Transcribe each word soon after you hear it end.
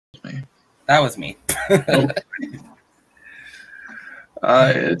That was me.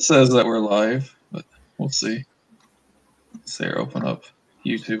 It says that we're live, but we'll see. Sarah, open up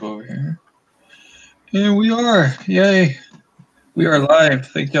YouTube over here. And we are. Yay. We are live.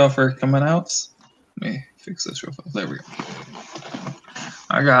 Thank y'all for coming out. Let me fix this real fast. There we go.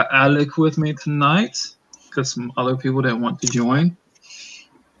 I got Alec with me tonight because some other people didn't want to join.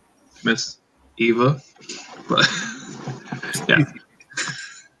 Miss Eva. But yeah.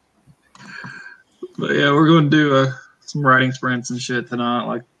 But yeah, we're going to do some writing sprints and shit tonight,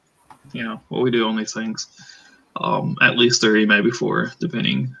 like, you know, what we do on these things. At least 30, maybe 4,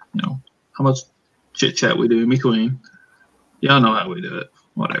 depending, you know, how much chit chat we do in between. Y'all know how we do it.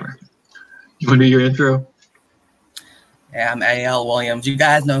 Whatever. You want to do your intro? Yeah, I'm Alec Williams. You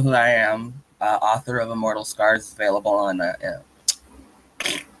guys know who I am. Author of Immortal Scars, available on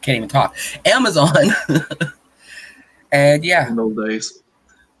can't even talk. Amazon. And yeah. In those days.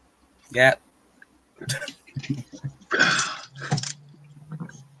 Yeah.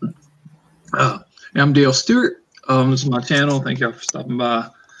 I'm Dale Stewart. This is my channel. Thank y'all for stopping by.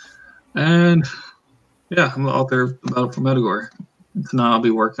 And yeah, I'm the author of Battle for METAGORE. And tonight I'll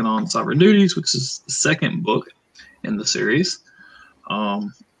be working on Sovereign Duties, which is the second book in the series. I've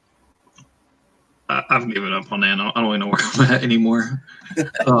given up on Nano. I don't even know where I'm at anymore.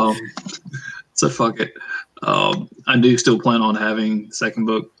 So fuck it. I do still plan on having the second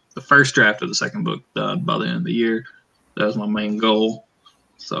book, the first draft of the second book, done by the end of the year. That was my main goal.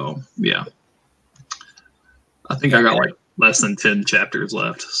 So yeah, I think I got like less than 10 chapters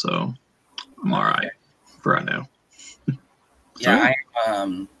left, so I'm all right for right now. Yeah,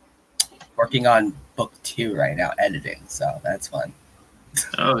 I'm working on book 2 right now, editing, so that's fun.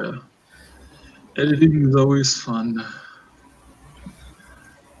 Oh yeah, editing is always fun.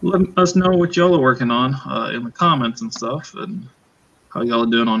 Let us know what y'all are working on in the comments and stuff, and how y'all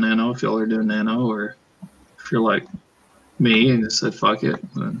are doing on Nano, if y'all are doing Nano, or if you're like me and just said fuck it.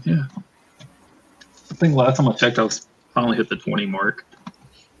 Then yeah, I think last time I checked, I was finally hit the 20 mark.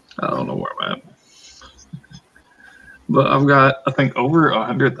 I don't know where I'm at, but I've got, I think, over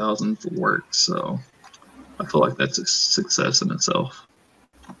 100,000 for work, so I feel like that's a success in itself.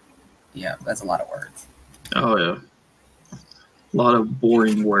 Yeah, that's a lot of words. Oh yeah, a lot of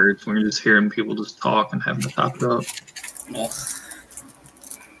boring words when you're just hearing people just talk and having to top it up. Ugh.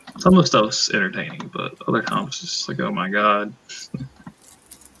 Some of the stuff's entertaining, but other times it's just like, oh my god.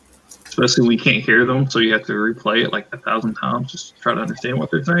 Especially when you can't hear them, so you have to replay it like 1,000 times just to try to understand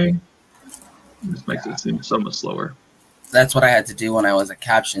what they're saying. It just makes it seem so much slower. That's what I had to do when I was a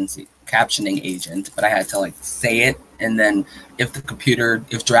captioning agent, but I had to like say it, and then if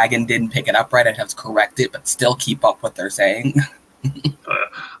if Dragon didn't pick it up right, I'd have to correct it, but still keep up what they're saying. I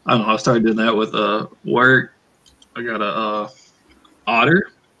don't know. I started doing that with work. I got a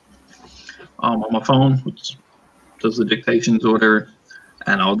Otter on my phone, which does the dictations or whatever,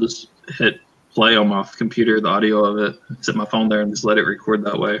 and I'll just hit play on my computer, the audio of it, set my phone there, and just let it record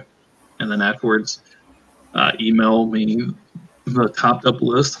that way. And then afterwards, email me the topped up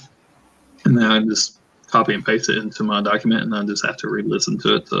list, and then I just copy and paste it into my document, and I just have to re-listen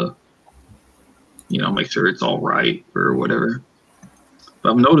to it to, you know, make sure it's all right or whatever.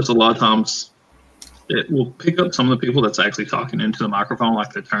 But I've noticed a lot of times it will pick up some of the people that's actually talking into the microphone,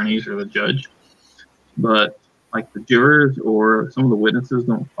 like the attorneys or the judge. But like the jurors or some of the witnesses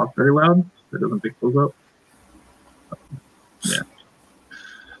don't talk very loud. It doesn't pick those up. Yeah.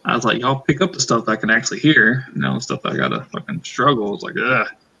 I was like, y'all pick up the stuff that I can actually hear. You know, the stuff that I gotta fucking struggle. It's like, ugh.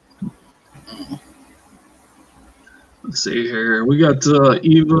 Let's see here. We got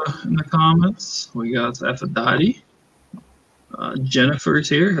Eva in the comments. We got Aphrodite. Jennifer's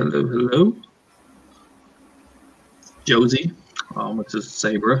here. Hello, hello. Josie, which is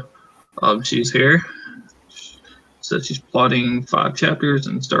Sabra. She's here. Says she's plotting 5 chapters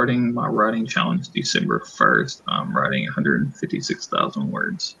and starting my writing challenge December 1st. I'm writing 156,000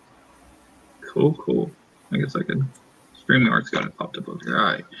 words. Cool, cool. I guess I could. StreamYard's got it popped up over here. All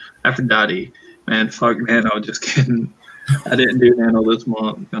right. Aphrodite. Man, fuck Nano. Just kidding. I didn't do Nano this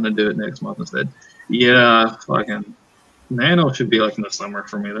month. I'm going to do it next month instead. Yeah, fucking. Nano should be like in the summer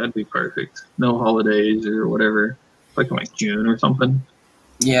for me. That'd be perfect. No holidays or whatever. Like June or something.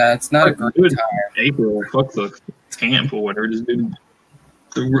 Yeah, it's not a great time. April. Fuck the camp or whatever. Just do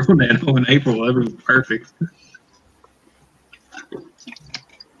the real Nano in April. That would be perfect.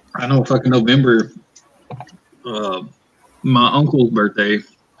 I know fucking November. My uncle's birthday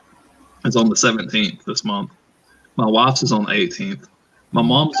is on the 17th this month. My wife's is on the 18th. My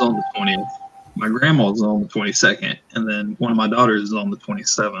mom's on the 20th. My grandma's on the 22nd. And then one of my daughters is on the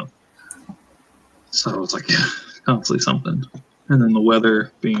 27th. So it's like, yeah, constantly something. And then the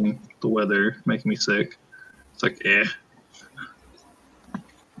weather being the weather making me sick. It's like, eh.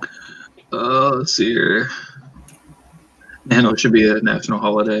 Let's see here. Man, it should be a national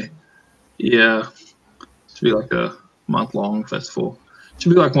holiday. Yeah, it should be like a month-long festival. It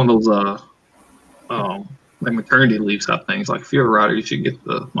should be like one of those like maternity leave type things. Like if you're a writer, you should get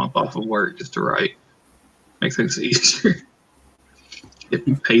the month off of work just to write. Make things easier. If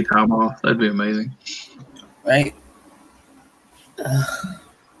you pay time off, that'd be amazing. Right.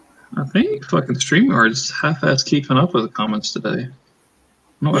 I think fucking StreamYard's half-ass keeping up with the comments today.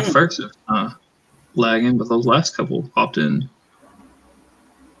 No, at first it was lagging, but those last couple popped in.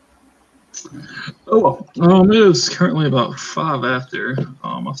 Oh, well. It is currently about 5 after.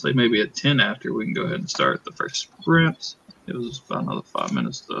 I'll say maybe at 10 after we can go ahead and start the first sprint. It was about another 5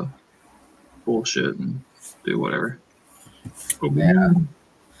 minutes to bullshit and do whatever. Yeah.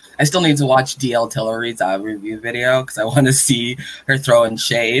 I still need to watch DL Tillery's review video because I want to see her throwing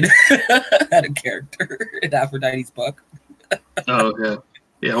shade at a character in Aphrodite's book. Oh, okay.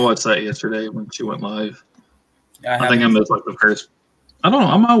 Yeah, I watched that yesterday when she went live. Yeah, I think I missed like the first. I don't know.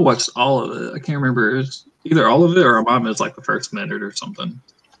 I might have watched all of it. I can't remember. It was either all of it or I might have missed like the first minute or something.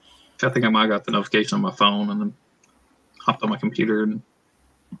 I think I might have got the notification on my phone and then hopped on my computer and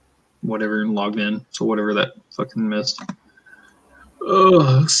whatever and logged in. So whatever that fucking missed.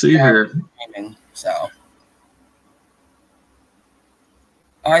 Oh, let's see here. So,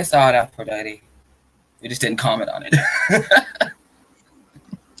 I saw it, Aphrodite. We just didn't comment on it.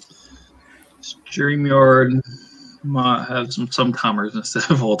 StreamYard might have some timers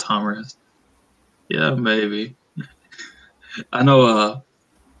instead of all timers. Yeah, maybe. I know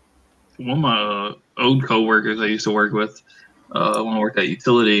one of my old co-workers I used to work with when I worked at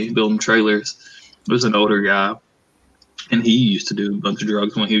utility building trailers was an older guy. And he used to do a bunch of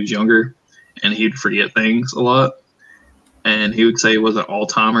drugs when he was younger, and he'd forget things a lot. And he would say it wasn't all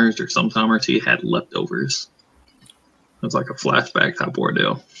timers or some timers. He had leftovers. It was like a flashback type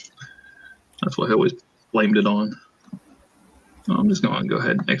ordeal. That's what he always blamed it on. Oh, I'm just going to go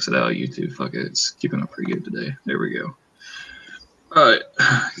ahead and exit out of YouTube. Fuck it. It's keeping up pretty good today. There we go. All right.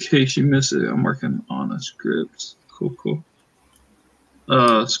 In case you missed it, I'm working on a script. Cool,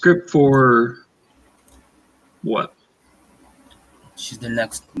 cool. Script for what? She's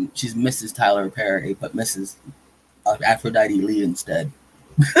Mrs. Tyler Perry, but Mrs. Aphrodite Lee instead.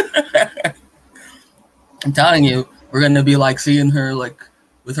 I'm telling you, we're going to be like seeing her like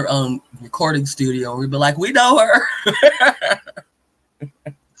with her own recording studio. We'd be like, we know her.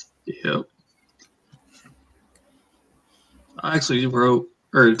 Yep. I actually wrote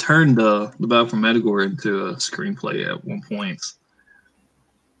or turned the Battle from METAGORE into a screenplay at one point.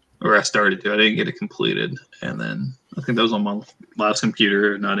 Or I started to. I didn't get it completed. And then I think that was on my last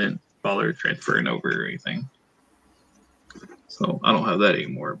computer and I didn't bother transferring over or anything. So I don't have that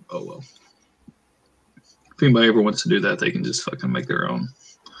anymore. Oh, well. If anybody ever wants to do that, they can just fucking make their own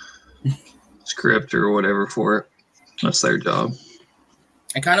script or whatever for it. That's their job.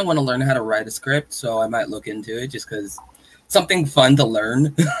 I kind of want to learn how to write a script, so I might look into it just because something fun to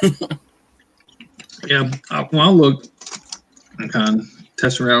learn. Yeah, when I look and kind of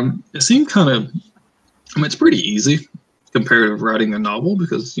test around, it seemed kind of, I mean, it's pretty easy compared to writing a novel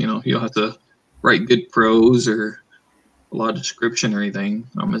because, you know, you don't have to write good prose or a lot of description or anything.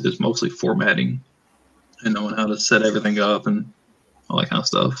 It's just mostly formatting and knowing how to set everything up and all that kind of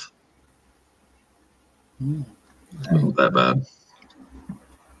stuff. It wasn't that bad.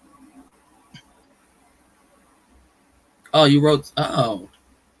 Oh, you wrote, oh.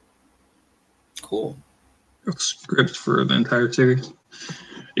 Cool. Scripts for the entire series.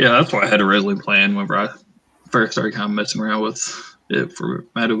 Yeah, that's why I had originally planned whenever I first started kind of messing around with it for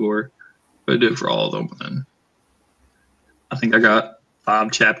METAGORE, but I did it for all of them. And I think I got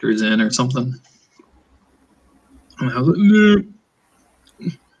 5 chapters in or something. And I was like, no.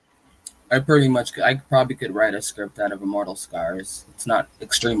 I probably could write a script out of Immortal Scars. It's not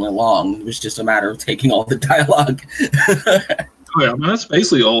extremely long. It was just a matter of taking all the dialogue. Oh, yeah, I mean, that's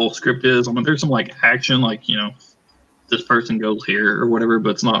basically all script is. I mean, there's some like action, like, you know, this person goes here or whatever, but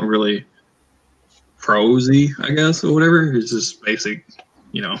it's not really prosy, I guess, or whatever. It's just basic,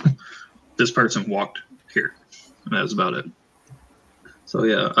 you know, this person walked here, and that's about it. So,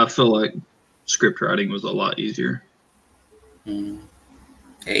 yeah, I feel like script writing was a lot easier. Hey,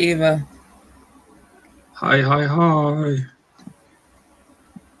 Eva. Hi, hi, hi.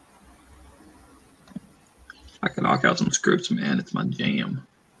 I can knock out some scripts, man. It's my jam.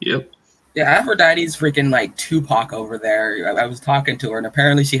 Yep. Yeah, Aphrodite's freaking like Tupac over there. I was talking to her, and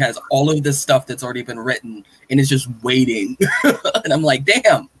apparently she has all of this stuff that's already been written, and it's just waiting. And I'm like,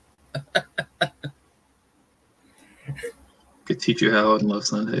 damn. could teach you how in less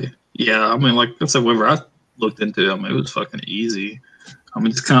than a day. Yeah, I mean, like I said, whenever I looked into it, I mean, it was fucking easy. I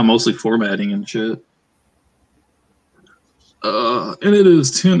mean, it's kind of mostly formatting and shit. And it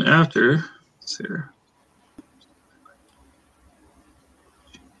is 10 after. Let's see here.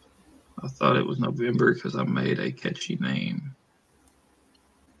 I thought it was November because I made a catchy name.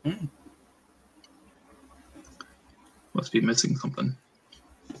 Must be missing something.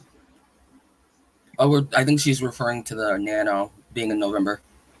 Oh, I think she's referring to the Nano being in November.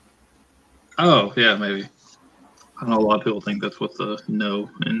 Oh, yeah, maybe. I know a lot of people think that's what the no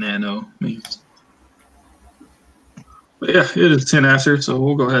and nano means. But yeah, it is 10 after, so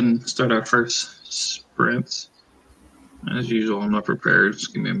we'll go ahead and start our first sprints. As usual, I'm not prepared.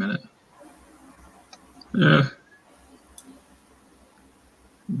 Just give me a minute. Yeah.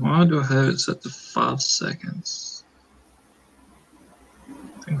 Why do I have it set to 5 seconds?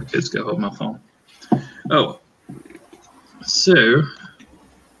 I think the kids go hold my phone. Oh. So,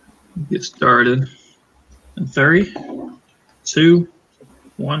 get started in 3, 2,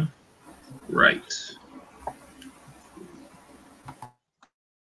 1, right.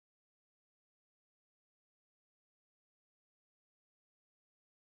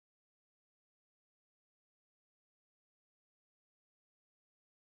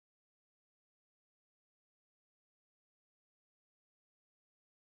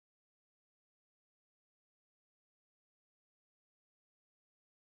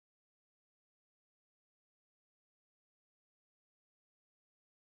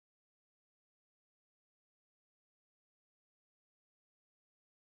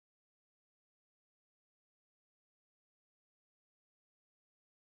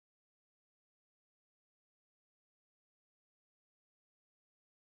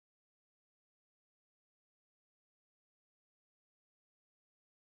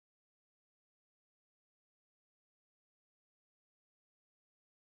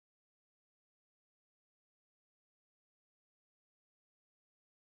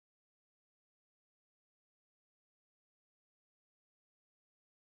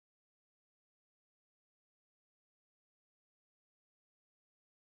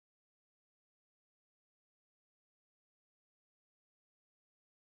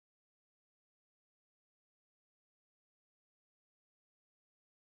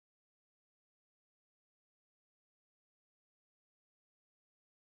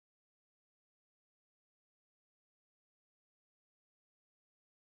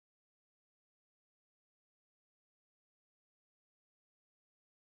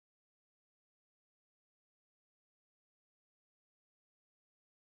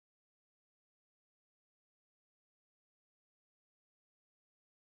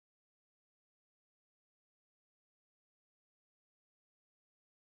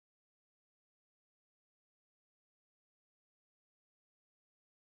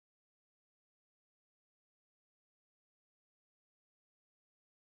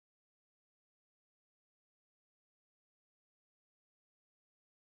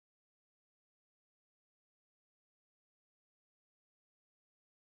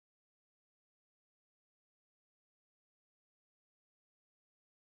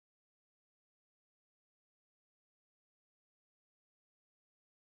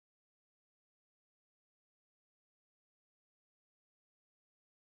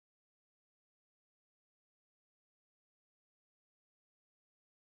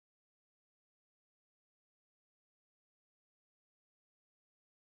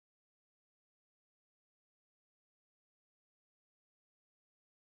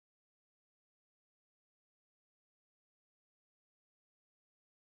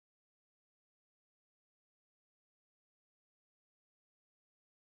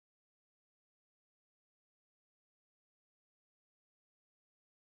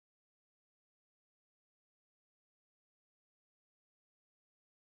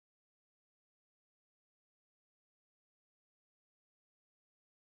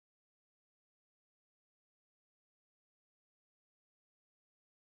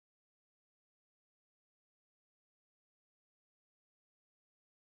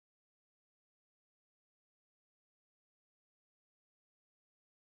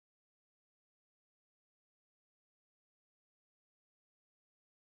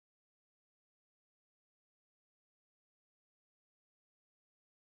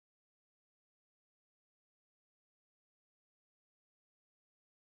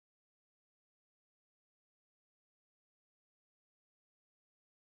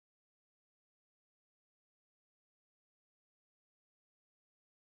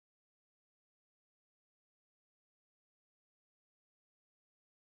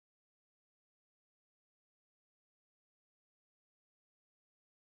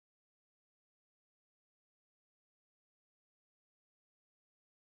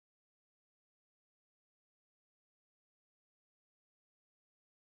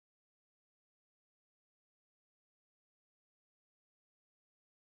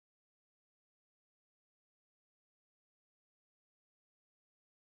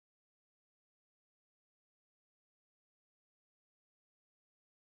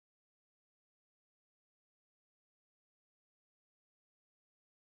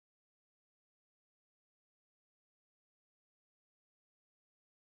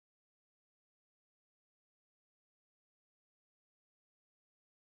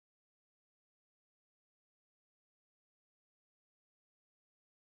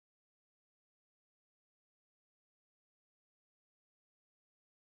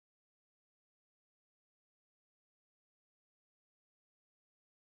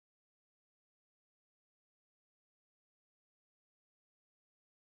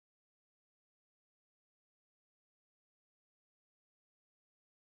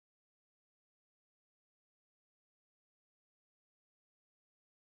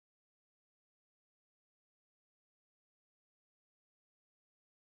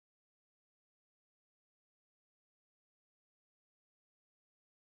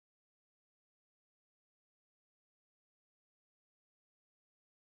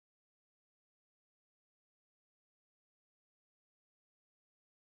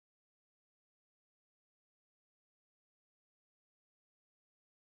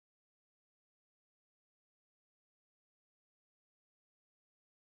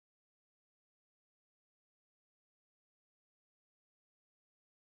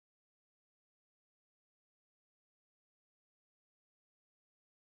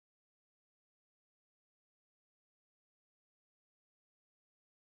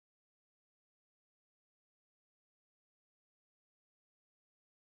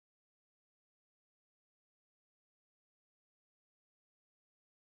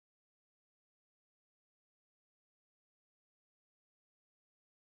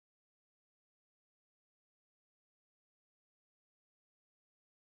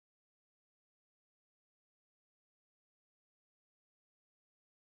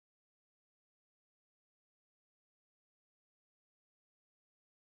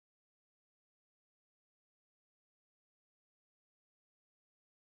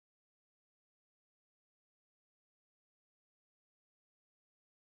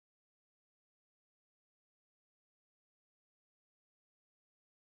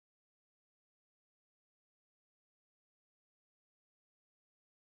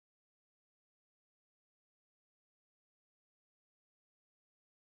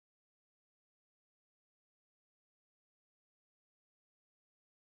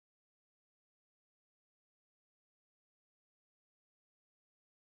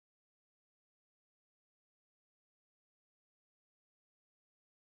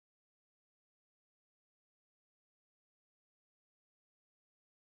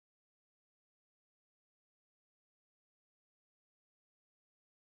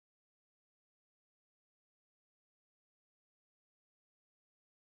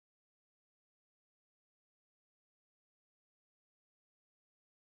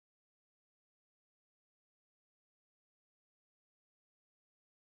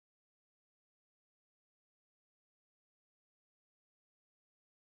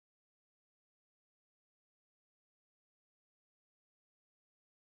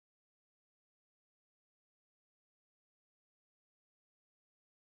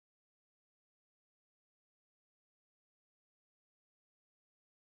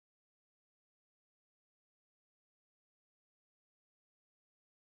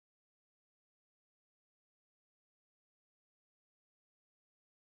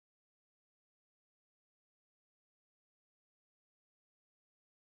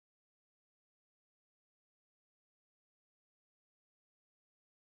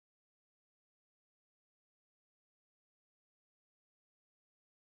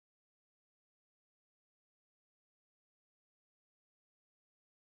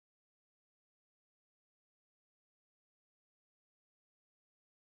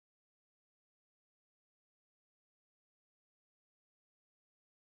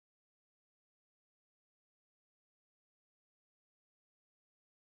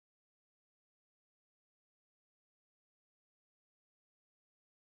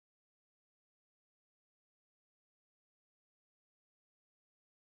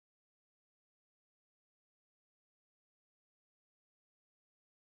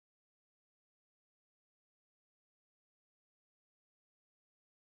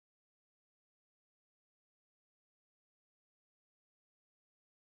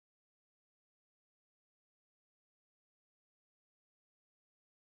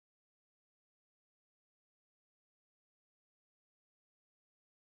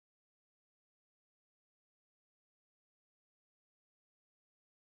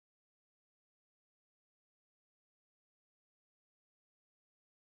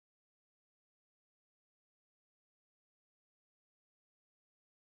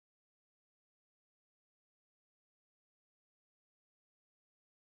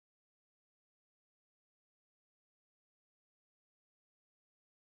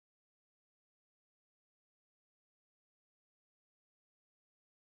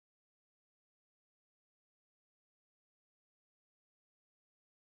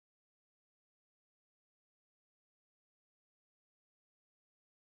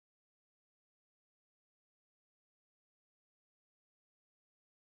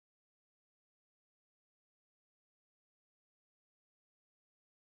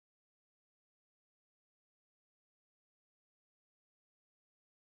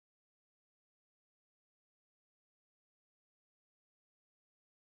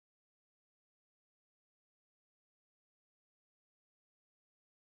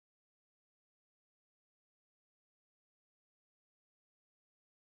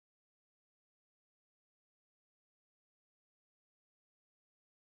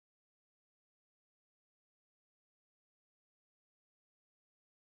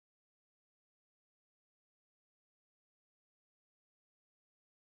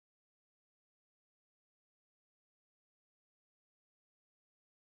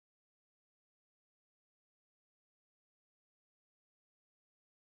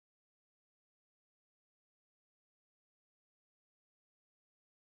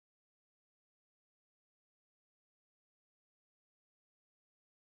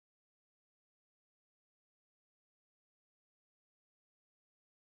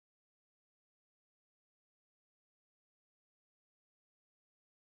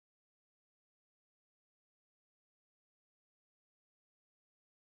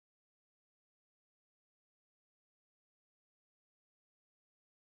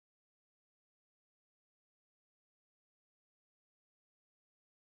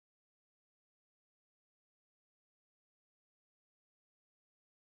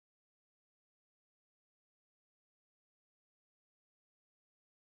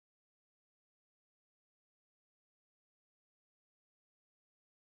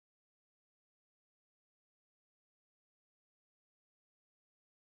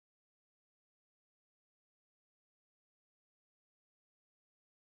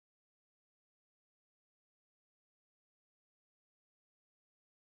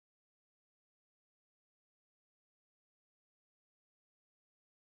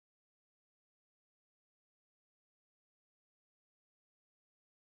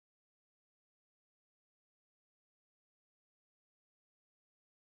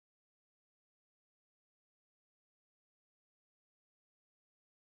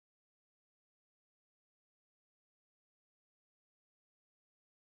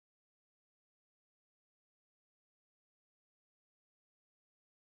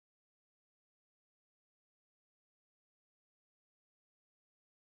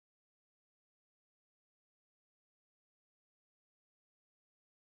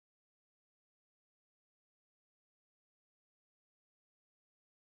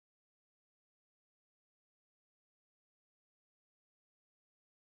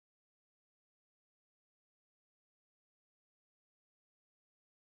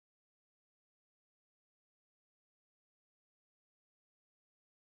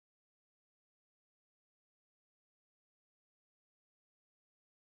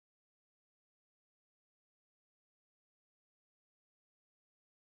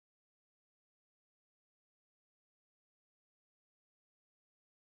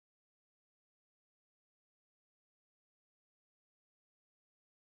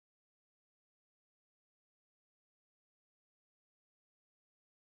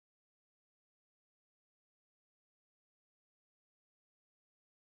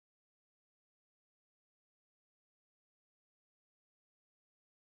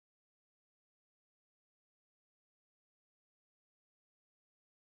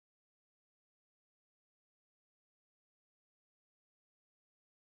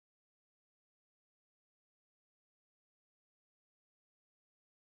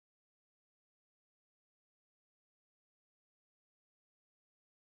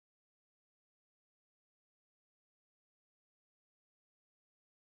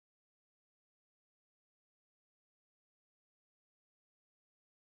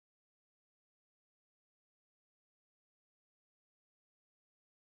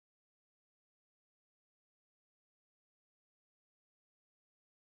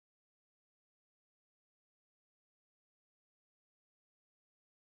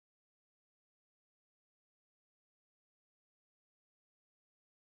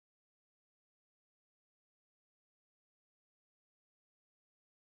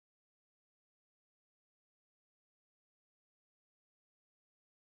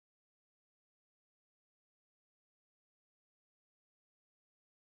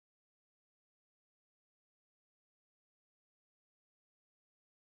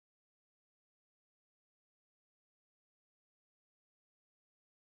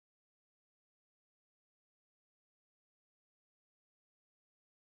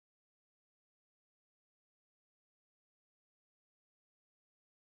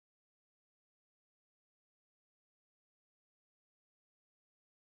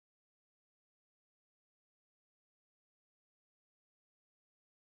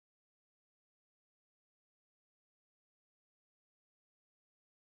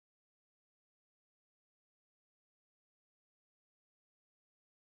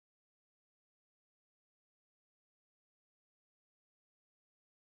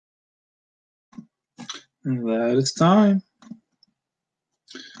 That is time.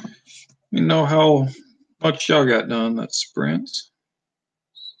 Let me know how much y'all got done that sprint.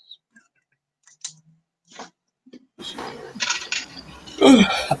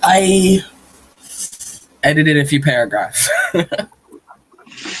 I edited a few paragraphs. I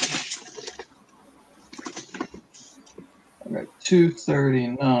got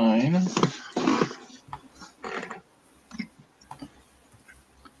 239.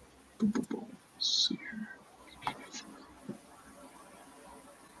 Let's see here.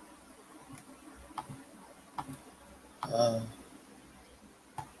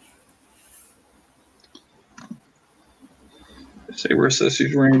 Saber says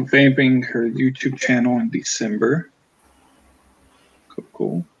she's revamping her YouTube channel in December.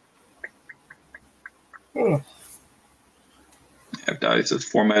 Cool. Aphrodite says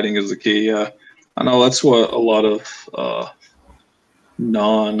formatting is the key. Yeah, I know that's what a lot of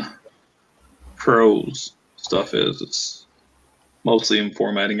non-pros stuff is. It's mostly in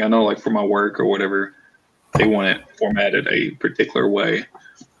formatting. I know, like for my work or whatever, they want it formatted a particular way.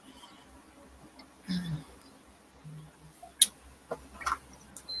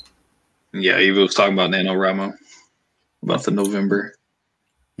 Yeah, Eva was talking about NaNoWriMo, about the November.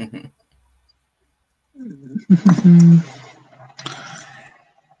 So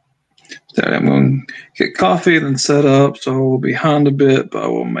I'm going to get coffee and then set up, so we'll be behind a bit, but I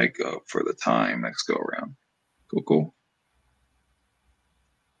will make up for the time next go around. Cool.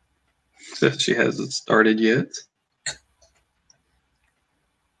 Says she hasn't started yet.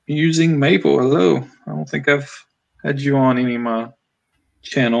 Using Maple, hello. I don't think I've had you on any of my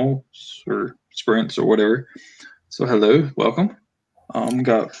channels or sprints or whatever. So hello, welcome.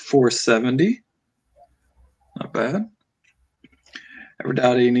 Got 470. Not bad.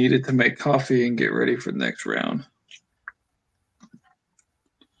 Everybody needed to make coffee and get ready for the next round.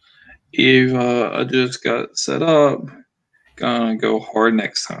 Eve, I just got set up. Gonna go hard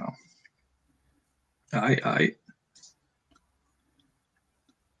next time. Aight.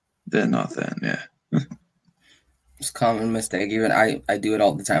 Then not then, yeah. It's a common mistake. Even I do it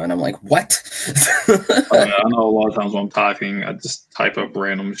all the time, and I'm like, what? I know a lot of times when I'm typing, I just type up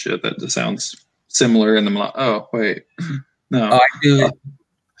random shit that just sounds similar, and I'm like, oh, wait. No. Oh, I do it.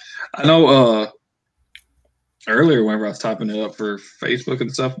 I know earlier whenever I was typing it up for Facebook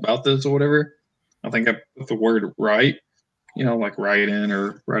and stuff about this or whatever, I think I put the word right, like write in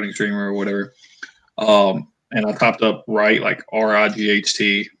or writing streamer or whatever. And I typed up right, like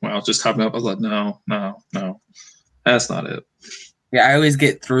RIGHT. When I was just typing up, I was like, no, that's not it. Yeah, I always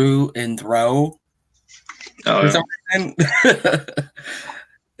get through and throw. Oh, for some reason.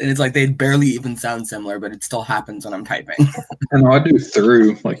 And it's like they barely even sound similar, but it still happens when I'm typing. I know I do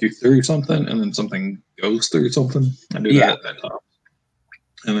through, like you through something and then something goes through something. I do that at that time.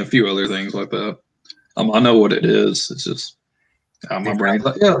 And a few other things like that. I know what it is. It's just my brain's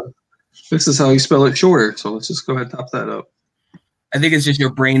like, yeah, this is how you spell it shorter. So let's just go ahead and top that up. I think it's just your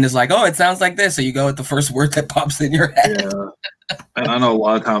brain is like, oh, it sounds like this. So you go with the first word that pops in your head. Yeah. And I know a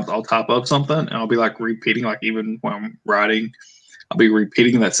lot of times I'll top up something and I'll be like repeating, like even when I'm writing, I'll be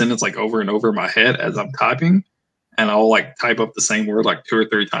repeating that sentence like over and over in my head as I'm typing. And I'll like type up the same word like 2 or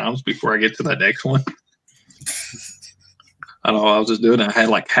 3 times before I get to that next one. I know I was just doing it. I had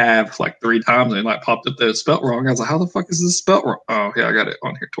like have like 3 times and it like popped up that it's spelt wrong. I was like, how the fuck is this spelt wrong? Oh, yeah, I got it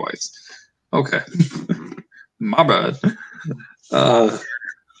on here twice. Okay. My bad.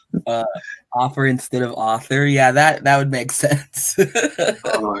 Offer instead of author. Yeah, that would make sense.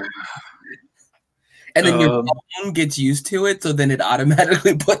 Oh, yeah. And then your phone gets used to it, so then it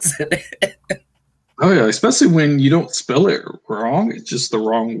automatically puts it in. Oh, yeah, especially when you don't spell it wrong. It's just the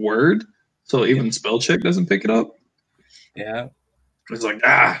wrong word. So even spell check doesn't pick it up. Yeah. It's like,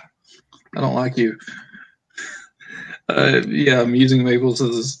 I don't like you. Yeah, I'm using Maple. So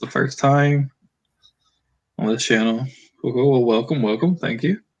this is the first time on this channel. Cool. Well, welcome. Thank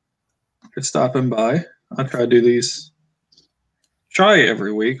you for stopping by. I try to do these. Try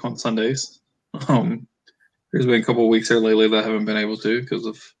every week on Sundays. There's been a couple of weeks here lately that I haven't been able to because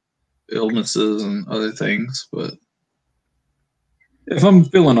of illnesses and other things. But if I'm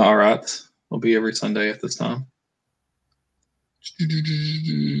feeling all right, I'll be every Sunday at this time.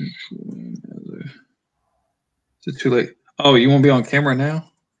 Is it too late? Oh, you want to be on camera now?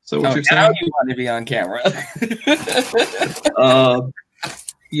 So what you're saying? Now you want to be on camera.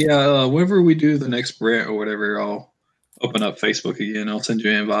 Yeah, whenever we do the next sprint or whatever, I'll open up Facebook again. I'll send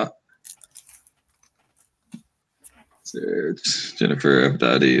you an invite. There's Jennifer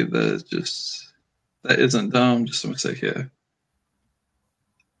Aphrodite. That isn't dumb. Just a mistake. Yeah.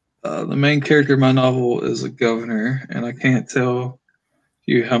 The main character of my novel is a governor, and I can't tell if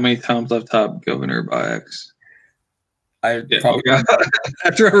You, how many times I've typed governor by X? I Yeah, probably okay.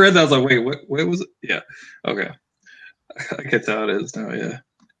 After I read that, I was like, wait, what was it? Yeah. Okay. I get how it is now, yeah.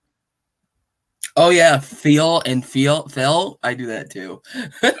 Oh yeah, feel. I do that too.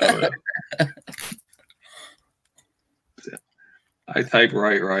 Oh, yeah. I type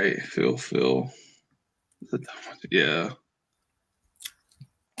right, feel. Yeah.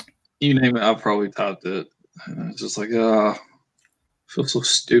 You name it, I've probably typed it. And it's just like, I feel so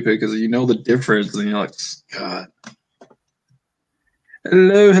stupid because you know the difference, and you're like, God.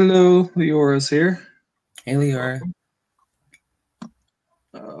 Hello, Leora's here. Hey, Leora.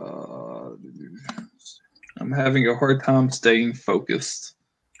 I'm having a hard time staying focused.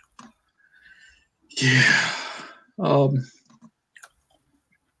 Yeah. I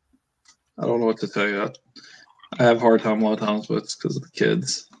don't know what to tell you. I have a hard time a lot of times, but it's because of the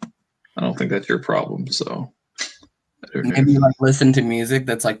kids. I don't think that's your problem, so. Maybe like listen to music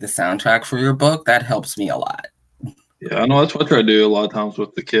that's like the soundtrack for your book. That helps me a lot. Yeah, I know that's what I try to do a lot of times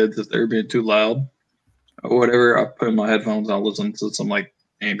with the kids. If they're being too loud or whatever, I put in my headphones and I'll listen to some like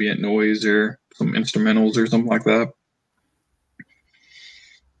ambient noise or some instrumentals or something like that.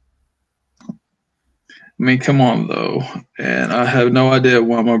 I mean, come on, though. And I have no idea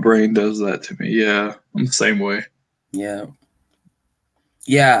why my brain does that to me. Yeah, I'm the same way. Yeah.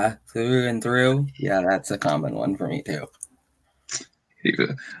 Yeah, through and through. Yeah, that's a common one for me, too.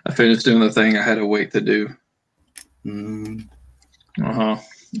 I finished doing the thing I had to wait to do. Mm.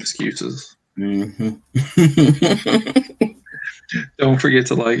 Excuses. Mm-hmm. Don't forget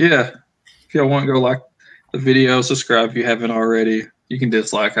to like, if y'all want to go like the video, subscribe if you haven't already. You can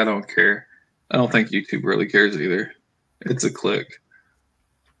dislike. I don't care. I don't think YouTube really cares either. It's a click.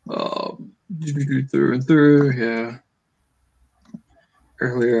 Through and through, yeah.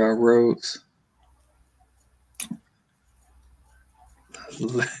 Earlier I wrote.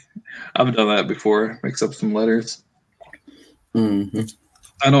 I've done that before. Mix up some letters. Mm-hmm.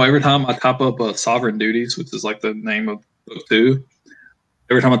 I know every time I top up Sovereign Duties, which is like the name of book 2,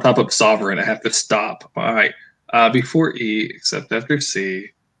 every time I top up Sovereign, I have to stop. All right. Before E, except after C.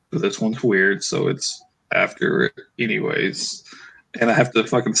 But this one's weird, so it's after it anyways. And I have to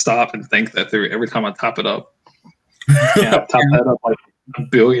fucking stop and think that through every time I top it up. Yeah, I've topped that up like a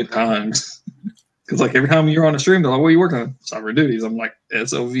billion times. Because like every time you're on a stream, they're like, what are you working on? Sovereign Duties. I'm like,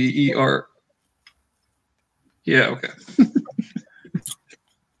 SOVER. Yeah, okay.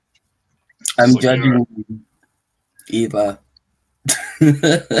 I'm judging Eva.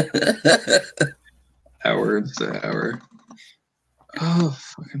 Hour. Oh,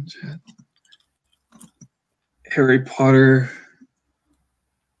 fucking shit. Harry Potter.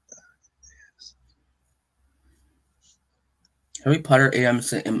 Harry Potter AM,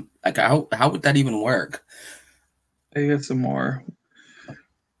 like how would that even work? ASMR.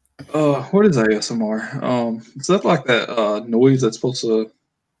 What is ASMR? Is that like that noise that's supposed to?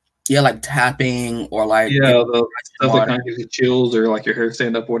 Yeah, like tapping or like the stuff that kind of gives you chills or like your hair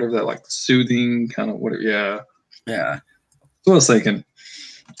stand up, whatever. That like soothing kind of whatever. Yeah. Yeah. That's what I was thinking.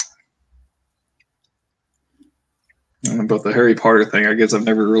 About the Harry Potter thing, I guess I've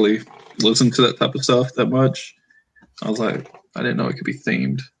never really listened to that type of stuff that much. I was like, I didn't know it could be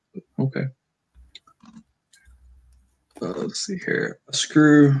themed. Okay. Let's see here. I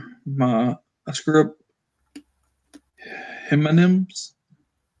screw up homonyms.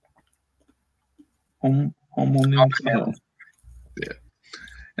 Homonyms. Yeah.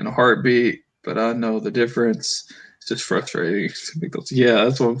 And a heartbeat, but I know the difference. It's just frustrating. Yeah,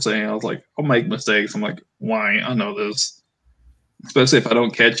 that's what I'm saying. I was like, I'll make mistakes. I'm like, why? I know this. Especially if I don't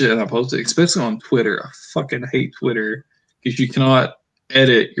catch it and I post it, especially on Twitter. I fucking hate Twitter because you cannot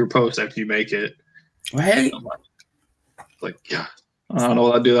edit your post after you make it. Right? Like, yeah. I don't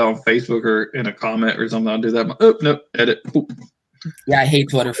know. I do that on Facebook or in a comment or something. I'll do that. Oh, no, edit. Boop. Yeah, I hate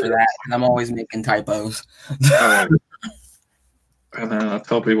Twitter for that. And I'm always making typos. And then I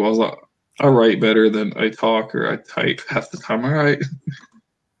tell people, I was like, I write better than I talk or I type half the time. All right.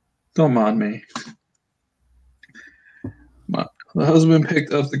 Don't mind me. The husband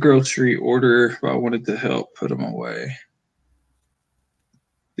picked up the grocery order, but I wanted to help put him away.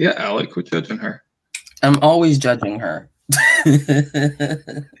 Yeah, Alec, quit judging her. I'm always judging her.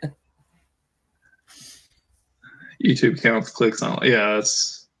 YouTube counts, clicks on. Yeah,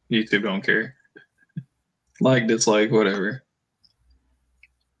 that's YouTube. Don't care. Like, dislike, whatever.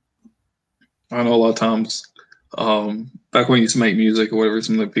 I know a lot of times, back when I used to make music or whatever,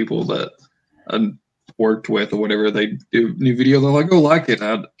 some of the people that I worked with or whatever, they do new video, they're like, oh, like it.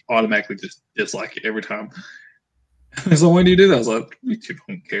 And I'd automatically just dislike it every time. So when do you do that? I was like, YouTube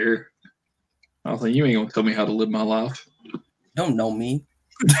don't care. I was like, you ain't gonna tell me how to live my life. Don't know me.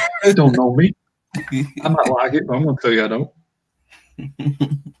 They don't know me. I might like it, but I'm gonna tell you I don't.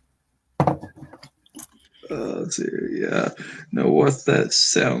 Let's see. Yeah. No, what that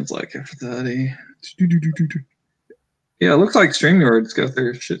sounds like, Aphrodite. Yeah, it looks like StreamYard's got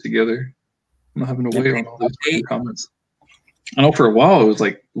their shit together. I'm not having to wait on all these comments. I know for a while it was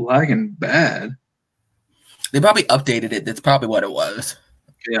like lagging bad. They probably updated it. That's probably what it was.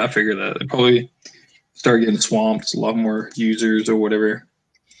 Yeah, I figured that. They probably started getting swamped, a lot more users or whatever.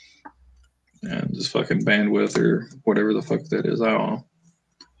 And just fucking bandwidth or whatever the fuck that is. I don't know.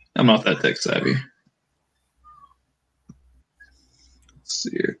 I'm not that tech savvy. Let's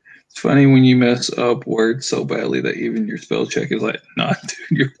see here. It's funny when you mess up words so badly that even your spell check is like, nah,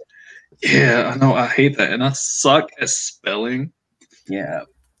 dude, yeah, I know. I hate that. And I suck at spelling. Yeah.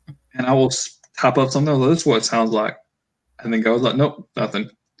 And I will type up something. This is what it sounds like. And then goes like, nope, nothing.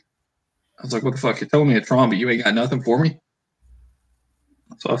 I was like, what the fuck? You're telling me it's wrong, but you ain't got nothing for me?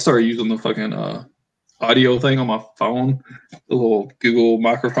 So I started using the fucking audio thing on my phone, the little Google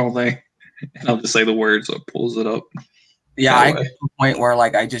microphone thing. And I'll just say the word so it pulls it up. Yeah, I get to the point where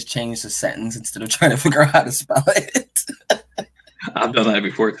like I just change the sentence instead of trying to figure out how to spell it. I've done that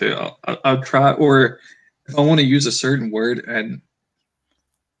before too. I'll try, or if I want to use a certain word and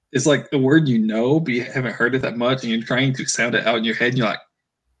it's like a word you know, but you haven't heard it that much, and you're trying to sound it out in your head, and you're like,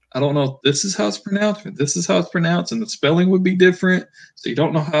 I don't know if this is how it's pronounced, or this is how it's pronounced, and the spelling would be different. So you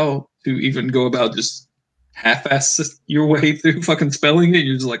don't know how to even go about just half-ass your way through fucking spelling it.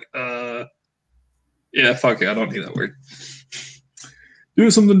 You're just like, yeah, fuck it, I don't need that word. Do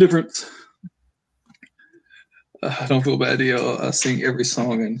something different. I don't feel bad, yo. I sing every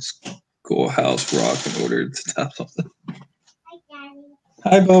song in Schoolhouse Rock in order to tap something. Hi, Daddy.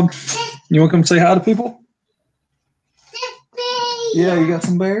 Hi, Bob. You want to come say hi to people? Yeah, you got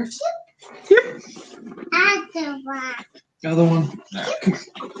some bears? Yep. Other one. Other one. All right, come here.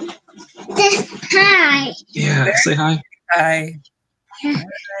 Hi. Yeah, say hi. Hi.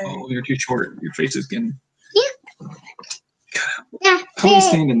 Oh, you're too short. Your face is getting. Yeah. How do you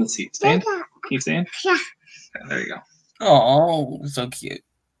stand in the seat? Stand? Can you stand? Yeah. There you go. Oh, so cute.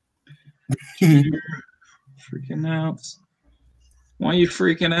 Freaking out. Why are you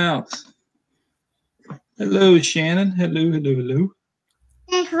freaking out? Hello, Shannon. Hello, hello, hello.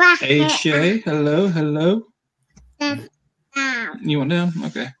 Hey, Shay. Hello, hello. You want down?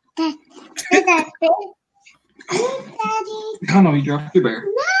 Okay. Oh, no, you dropped your bear.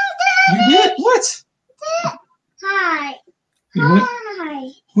 You did? What? Hi. You want, Hi.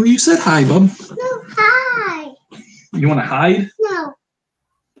 well, you said hi, bub. No, hi. You want to hide? No.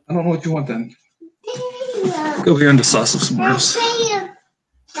 I don't know what you want then. No. Go over here and decide some s'mores.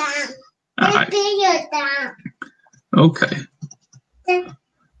 All right. Okay.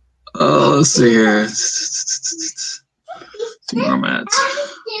 Let's see here. Some more mats.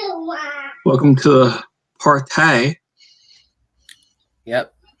 Welcome to the party.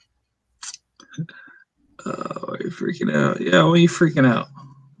 Yep. Why are you freaking out? Yeah, why are you freaking out?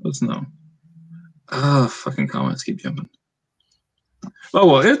 Let's know. Fucking comments keep jumping. Oh,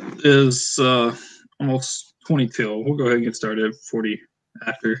 well, it is almost 22. We'll go ahead and get started. 40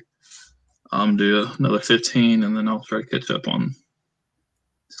 after. Do another 15, and then I'll try to catch up on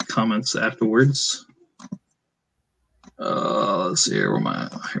comments afterwards. Let's see here. Where am I?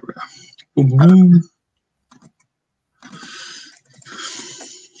 Here we go. Boom, boom.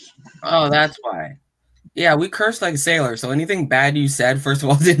 Oh, that's why. Yeah, we cursed like sailors, so anything bad you said, first of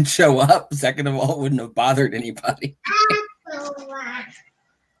all, didn't show up. Second of all, wouldn't have bothered anybody.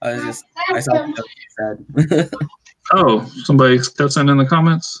 I saw what you said. Oh, somebody's cussing in the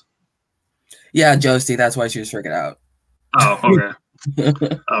comments? Yeah, Josie, that's why she was freaking out. Oh, okay.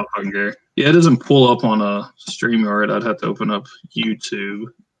 Oh, fucking Gary. Yeah, it doesn't pull up on a StreamYard. I'd have to open up YouTube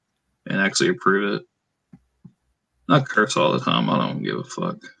and actually approve it. I curse all the time. I don't give a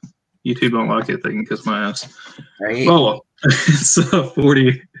fuck. YouTube don't like it. They can kiss my ass. Right? Well, it's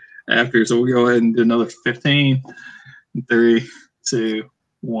 40 after, so we'll go ahead and do another 15. 3, 2,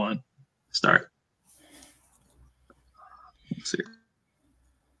 1. Start. Let's see.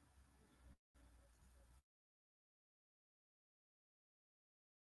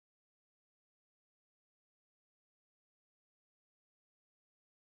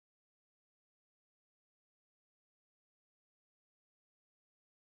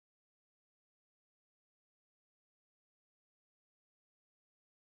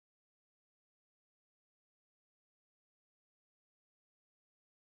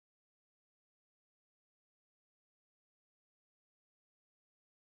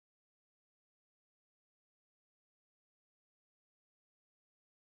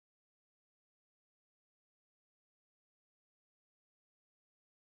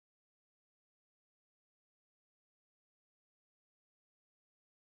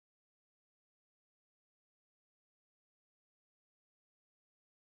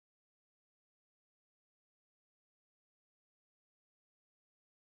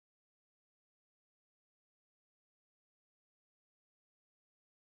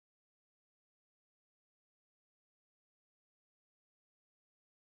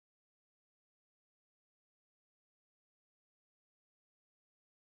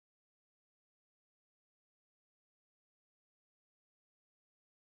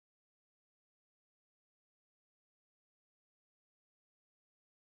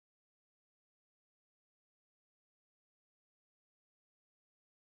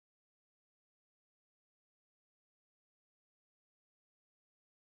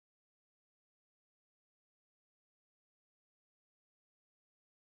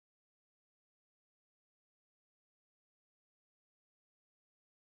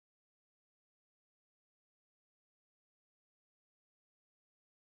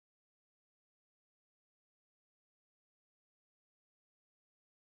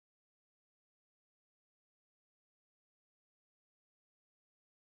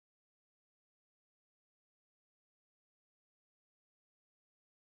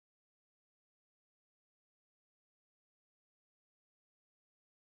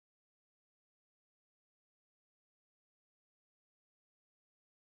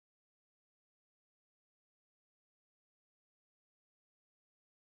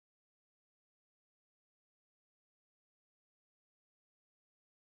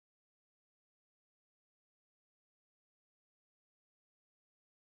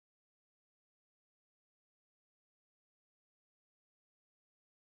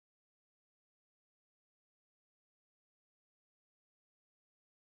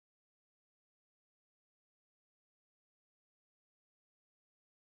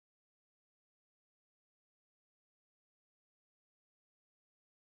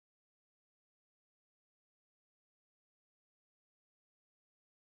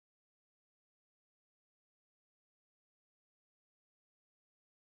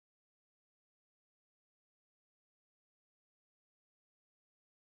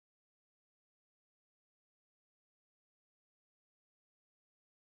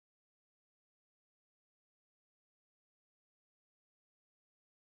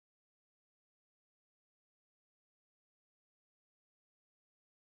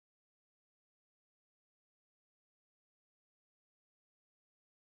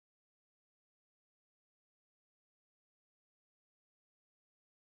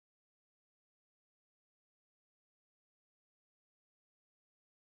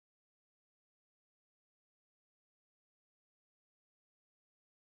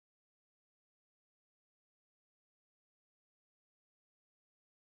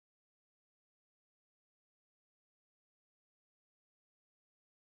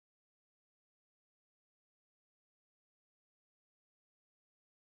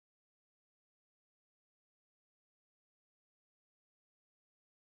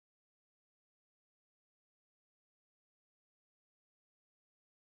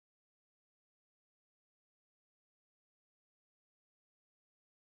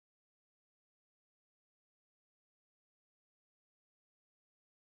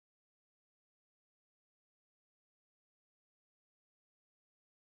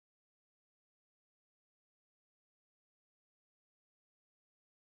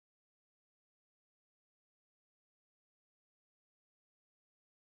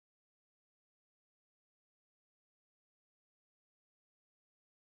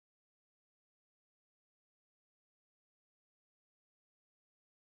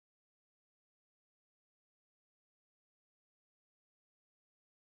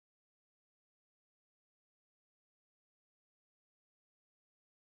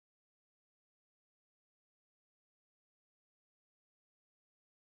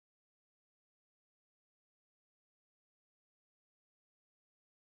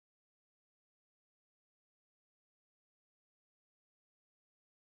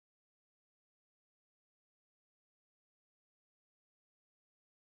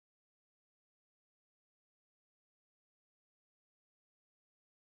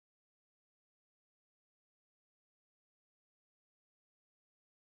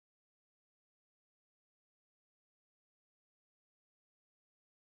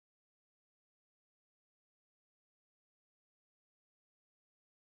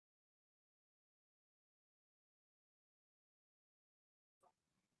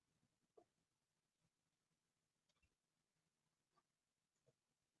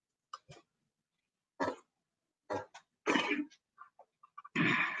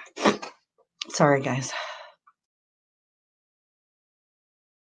 Sorry, guys.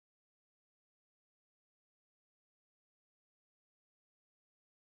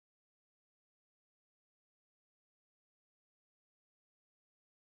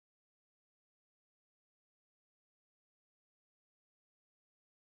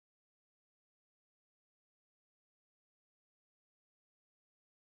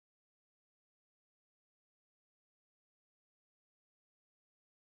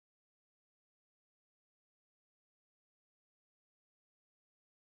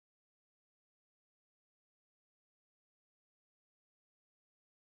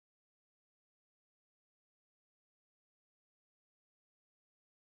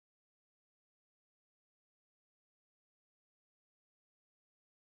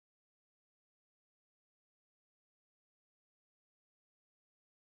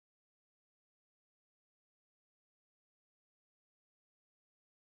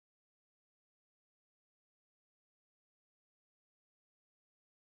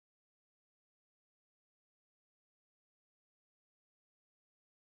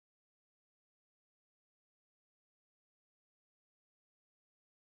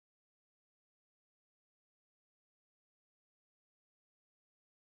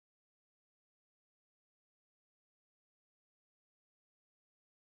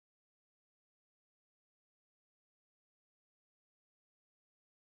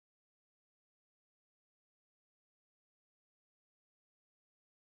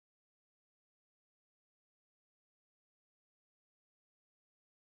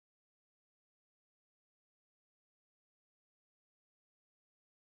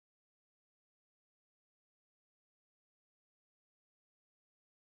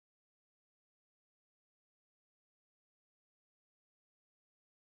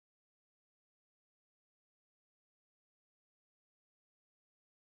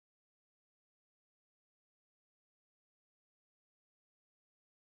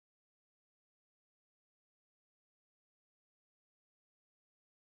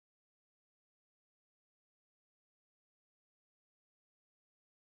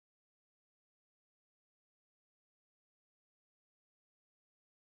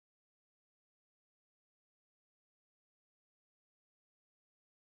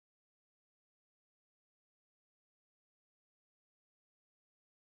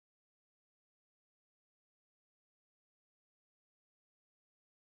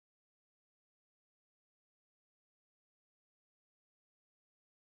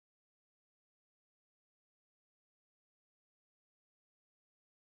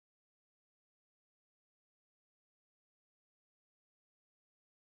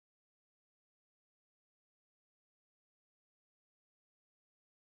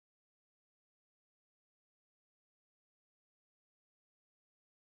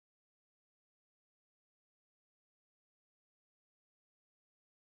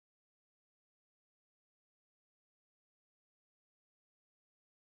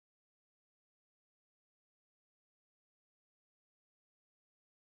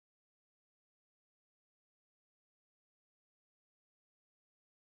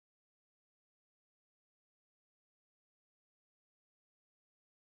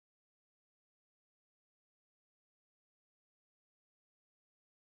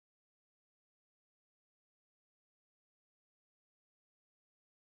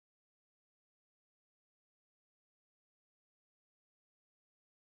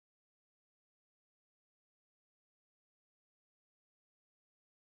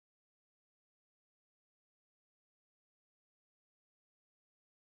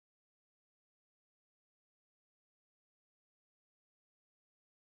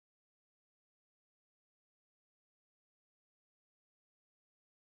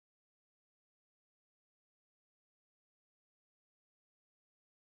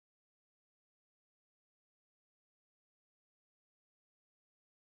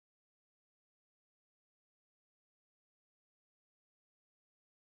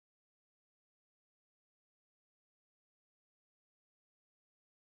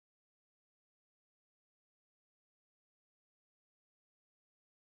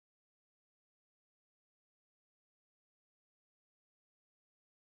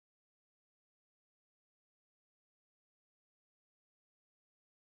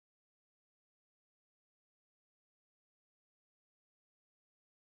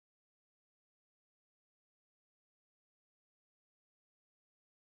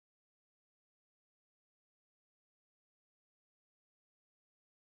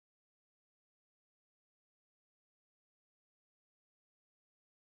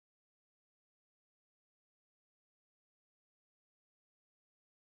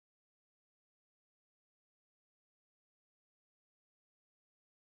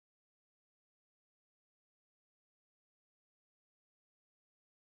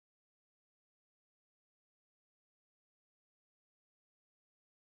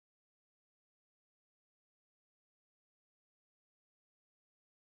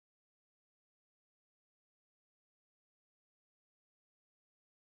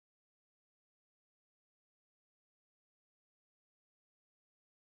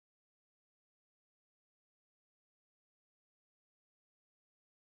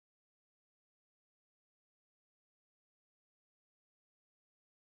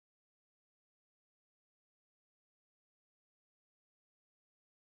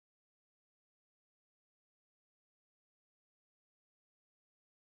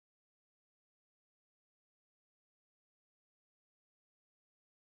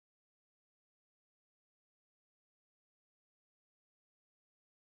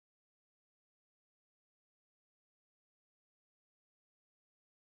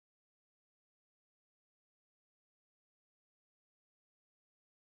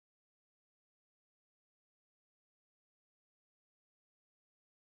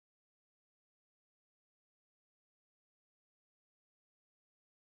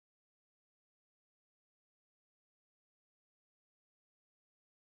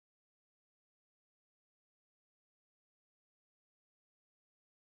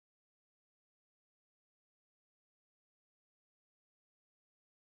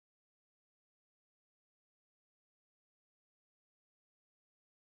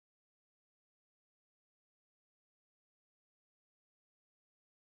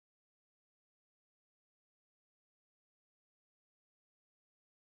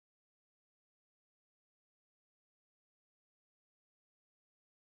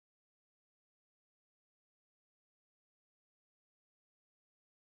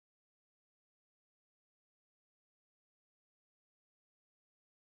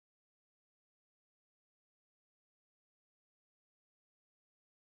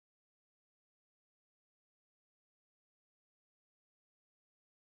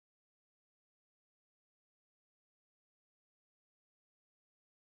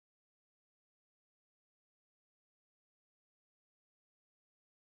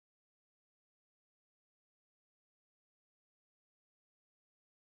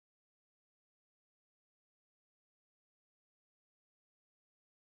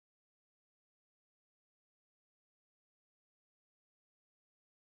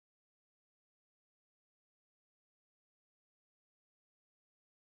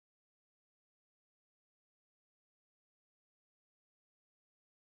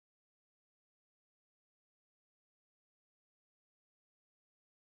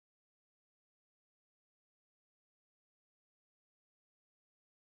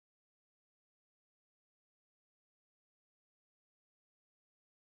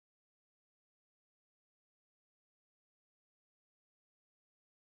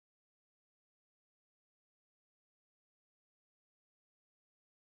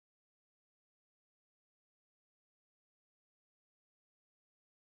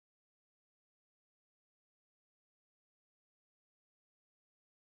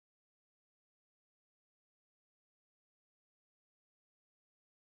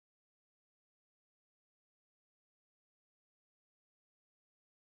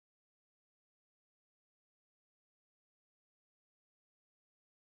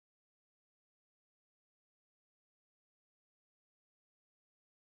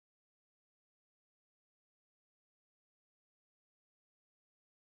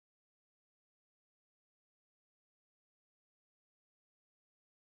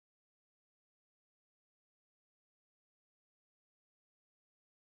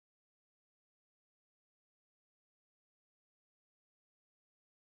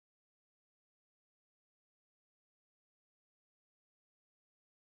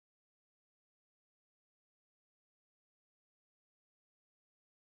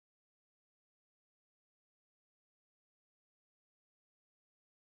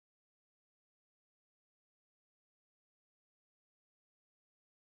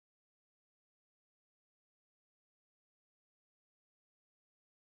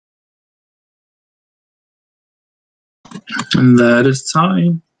 And that is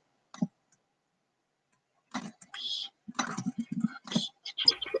time.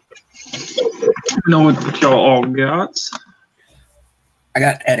 Know what y'all all got? I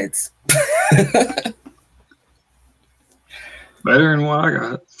got edits. Better than what I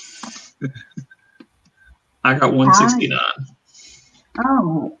got. I got 169.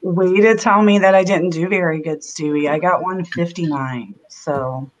 Oh, way to tell me that I didn't do very good, Stewie. I got 159.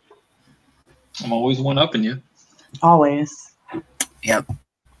 So I'm always one upping you. always. Yep.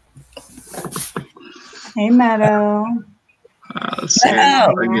 Hey, Meadow. Let's see. I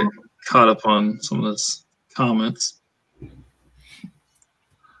get caught up on some of those comments.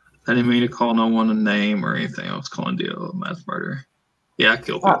 I didn't mean to call no one a name or anything. I was calling Dio a mass murderer. Yeah, I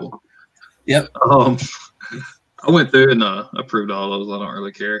kill people. Yep. I went through and approved all those. I don't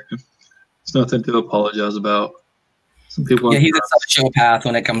really care. It's nothing to apologize about. Some people. Yeah, he's a sociopath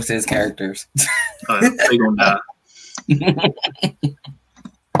when it comes to his characters. They gonna die.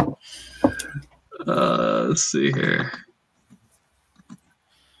 Let's see here.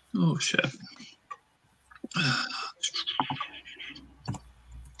 Oh shit.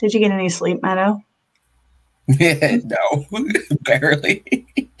 Did you get any sleep, Meadow? No, barely.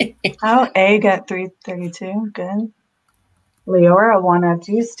 Oh, A got 332. Good. Leora one up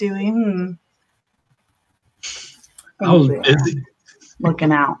you, Stewie. I was busy.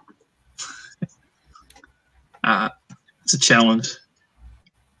 Looking out. It's a challenge.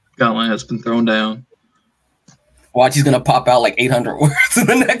 Gauntlet has been thrown down. Watch, he's gonna pop out like 800 words in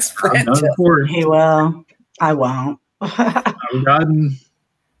the next sprint. He will. I won't. I've gotten.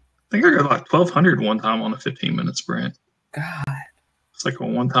 I think I got like 1,200 one time on a 15-minute sprint. God, it's like a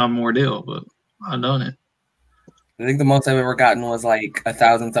one-time ordeal, but I done it. I think the most I've ever gotten was like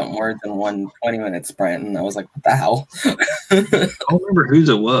 1,000-something words in one 20-minute sprint, and I was like, "What the hell?" I don't remember whose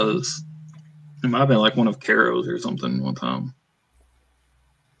it was. It might have been like one of Carrow's or something one time.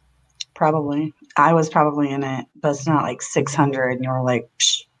 Probably. I was probably in it, but it's not like 600, and you were like,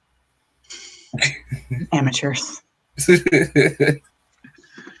 psh. Amateurs.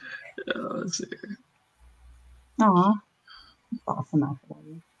 Let's see. Aw. That's awesome,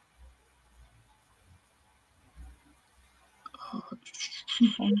 Aphrodite.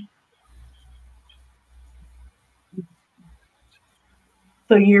 Okay.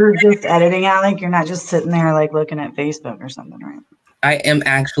 So you're just editing, Alec? You're not just sitting there like looking at Facebook or something, right? I am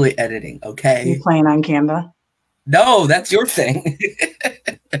actually editing, okay? You playing on Canva? No, that's your thing.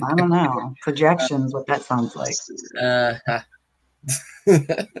 I don't know. Projections, what that sounds like.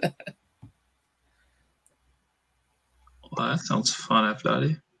 Well, that sounds fun,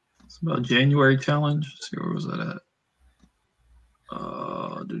 Aphrodite. It's about January challenge. Let's see, where was that at?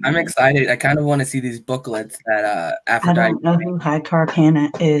 I'm excited. I kind of want to see these booklets that Aphrodite. I don't know who High Carb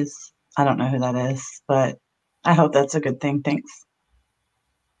Hannah is. I don't know who that is, but I hope that's a good thing. Thanks.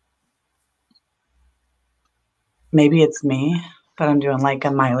 Maybe it's me, but I'm doing like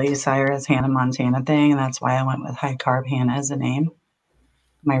a Miley Cyrus, Hannah Montana thing, and that's why I went with High Carb Hannah as a name.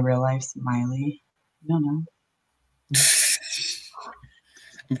 My real life's Miley. I don't know.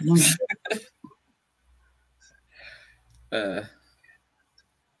 I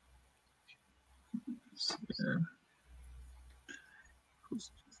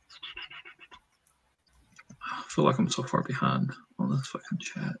feel like I'm so far behind on this fucking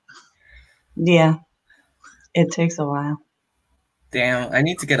chat. Yeah, it takes a while. Damn, I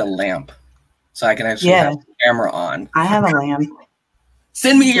need to get a lamp so I can actually have the camera on. I have a lamp.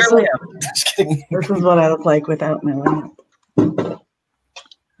 Send me your lamp. This is what I look like without my lamp.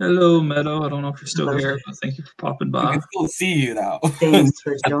 Hello, Meadow. I don't know if you're still here, but thank you for popping by. I can still see you, though. Thanks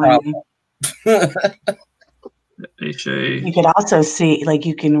for joining. You could also see, like,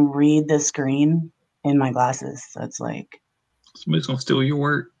 you can read the screen in my glasses. So it's like somebody's gonna steal your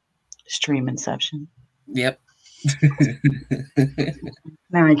work. Stream inception. Yep.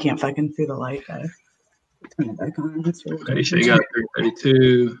 Now I can't fucking see the light, guys. Turn it back on. That's really good. You got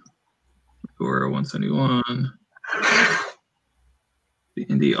 332. Or 171. The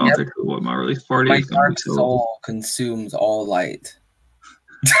indie author to what my release party my is dark soul consumes all light.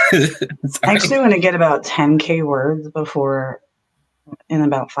 I actually want to get about 10K words before in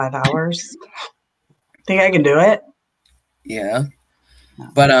about 5 hours. Think I can do it? Yeah.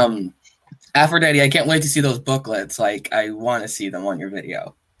 But Aphrodite, I can't wait to see those booklets. Like, I want to see them on your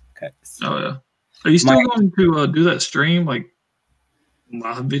video. Okay. Oh yeah. Are you still going to do that stream, like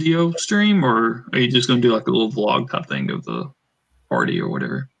live video stream, or are you just going to do like a little vlog type thing of the party or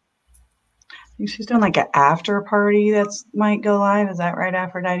whatever? I think she's doing like an after party that's might go live. Is that right,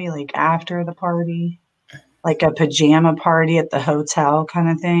 Aphrodite? Like after the party, like a pajama party at the hotel kind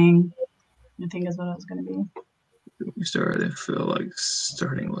of thing. I think is what it was going to be. We started and feel like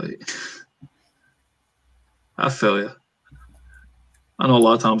starting late. I feel you. I know a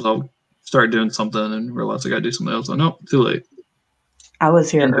lot of times I'll start doing something and realize I gotta do something else. I know, too late. I was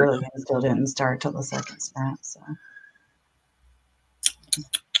here early and still didn't start till the second snap. So.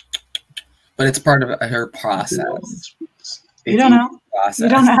 But it's part of her process. You don't know. Process. You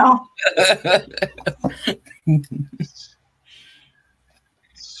don't know.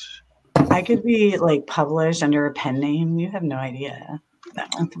 I could be like published under a pen name. You have no idea. No,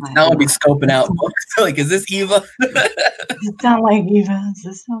 now I'll be scoping out books. Like, is this Eva? Does this sound like Eva? Does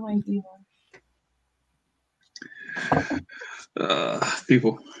this sound like Eva?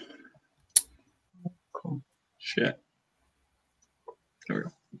 People. Cool. Shit. There we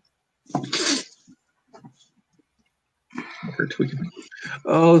go. We're tweaking.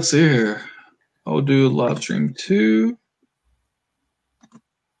 Oh, let's see here. I'll do a live stream too.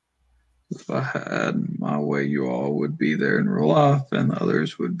 If I had my way, you all would be there in real life and the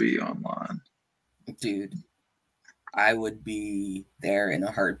others would be online. Dude, I would be there in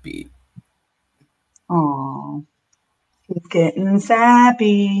a heartbeat. Oh, he's getting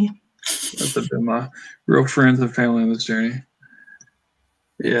sappy. Those have been my real friends and family on this journey.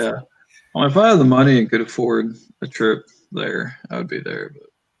 Yeah. Well, if I had the money and could afford a trip there, I would be there. But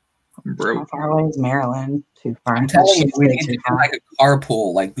I'm broke. How far away is Maryland? Too far. I'm telling you, we need to do like a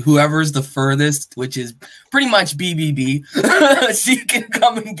carpool. Like whoever's the furthest, which is pretty much BBB, she can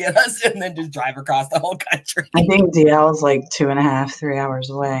come and get us and then just drive across the whole country. I think DL is like 2.5, 3 hours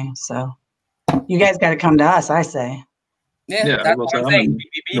away. So you guys got to come to us, I say. Yeah, that's what I'm saying.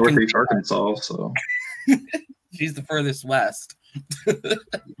 BBB Northeast Arkansas, so she's the furthest west.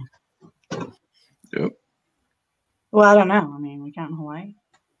 Yep. Well, I don't know. I mean, we count Hawaii.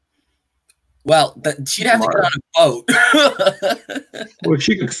 Well, she'd have to get on a boat. Well,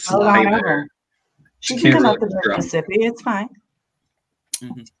 she could fly over. She can come up to Mississippi. It's fine.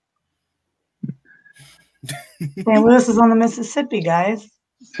 Mm-hmm. St. Louis is on the Mississippi, guys.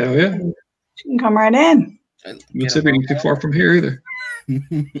 Hell yeah. She can come right in. Mississippi ain't too far from here either.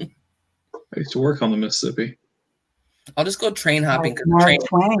 I used to work on the Mississippi. I'll just go train hopping.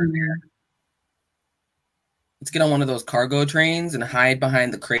 Let's get on one of those cargo trains and hide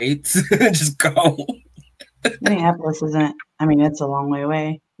behind the crates. Just go. Minneapolis isn't. I mean, it's a long way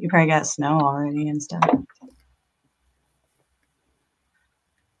away. You probably got snow already and stuff.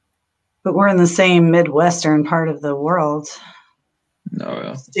 But we're in the same Midwestern part of the world. No,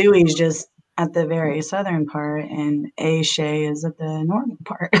 yeah. Stewie's just at the very southern part, and Shay is at the northern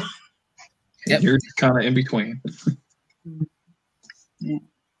part. Yep. You're kind of in between. Yeah.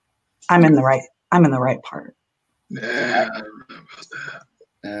 I'm in the right part. Yeah, I don't know about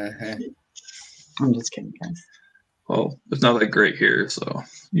that. I'm just kidding, guys. Well, it's not that great here, so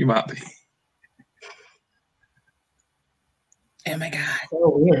you might be. Oh my God.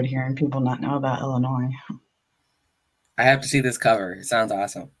 So weird hearing people not know about Illinois. I have to see this cover. It sounds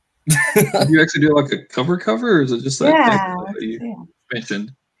awesome. Do you actually do like a cover, or is it just that thing that you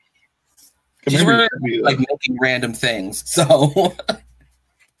mentioned? She's really like making random things, so.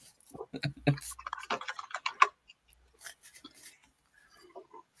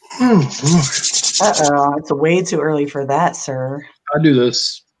 Uh-oh, it's way too early for that, sir. I do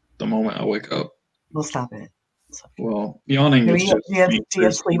this the moment I wake up. We'll stop it. Well, yawning do is you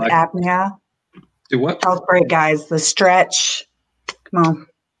have sleep apnea? Do what? Health break, guys. The stretch. Come on.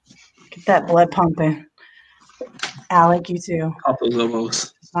 Get that blood pumping. Alec, you too. Pop those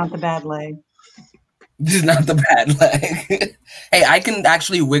elbows. It's not the bad leg. This is not the bad leg. Hey, I can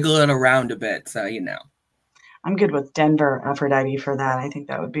actually wiggle it around a bit, so you know. I'm good with Denver, Aphrodite for that. I think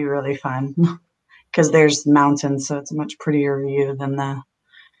that would be really fun because there's mountains, so it's a much prettier view than the.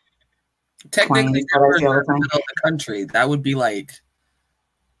 Technically, Denver's in the middle of the country. That would be like,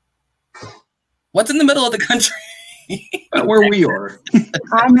 what's in the middle of the country? Where we are.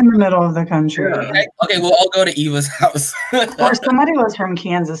 I'm in the middle of the country. Yeah. Okay, we'll all go to Eva's house. Or somebody was from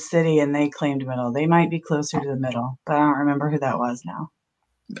Kansas City and they claimed middle. They might be closer to the middle, but I don't remember who that was now.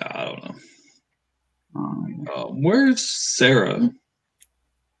 No, I don't know. Where's Sarah?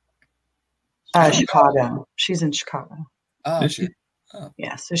 Chicago. She's in Chicago. Oh, is she? Oh.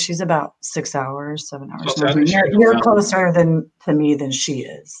 Yeah, so she's about 6 hours, 7 hours. So you're closer to me than she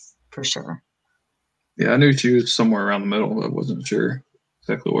is, for sure. Yeah, I knew she was somewhere around the middle. I wasn't sure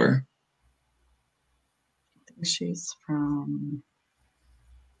exactly where. I think she's from,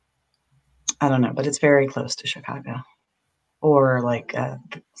 I don't know, but it's very close to Chicago. Or like a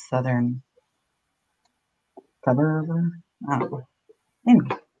southern suburb. I don't know.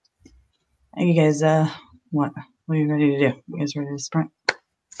 Anyway. You guys, what are you ready to do? You guys ready to sprint?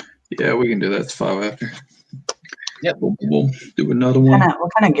 Yeah, we can do that. It's 5 after. Yep. We'll do another one.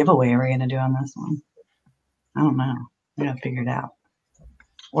 What kind of giveaway are we gonna do on this one? I don't know. We gotta figure it out.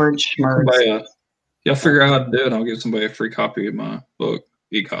 Word schmerds. Y'all figure out how to do it. I'll give somebody a free copy of my book,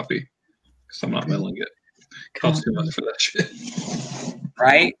 e-copy, because I'm not mailing it. Costs too much for that shit.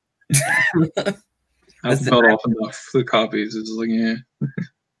 Right? I've mailed off enough for the copies. It's like, yeah.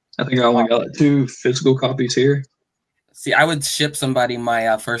 I think I only got like 2 physical copies here. See, I would ship somebody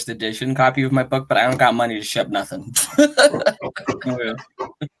my first edition copy of my book, but I don't got money to ship nothing. Oh yeah.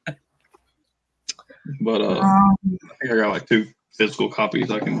 But I think I got like 2 physical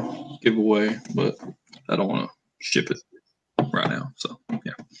copies I can give away, but I don't want to ship it right now. So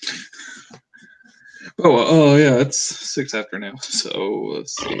yeah. Oh yeah, it's 6 after now. So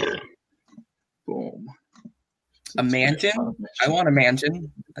let's see here. Boom. A mansion? I want a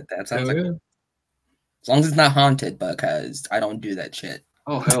mansion. That sounds like yeah. As long as it's not haunted, because I don't do that shit.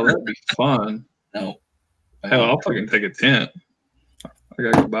 Oh hell, that'd be fun. No. Hell, I'll fucking take a tent. I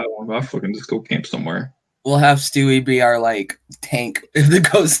gotta go buy one, but I'll fucking just go camp somewhere. We'll have Stewie be our like tank if the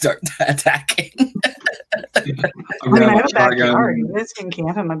ghosts start attacking. I have a backyard. You guys can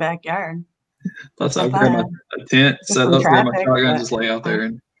camp in my backyard. Plus, I'll grab a tent, set up, grab my shotgun, just lay out there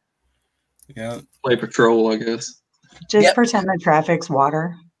and play patrol, I guess. Just pretend the traffic's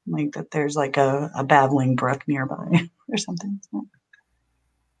water, like that there's like a babbling brook nearby or something.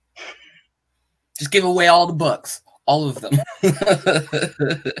 Just give away all the books, all of them.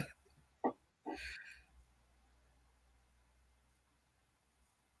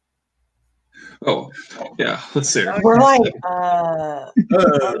 Oh, yeah. Let's see. We're like, oh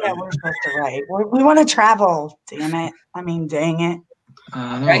yeah, we're supposed to write. We want to travel. Damn it. I mean, dang it.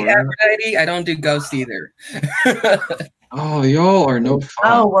 Right, Aphrodite? I don't do ghosts either. Oh, y'all are no fun.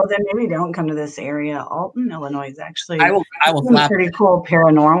 Oh, well, then maybe don't come to this area. Alton, Illinois is actually I will slap pretty cool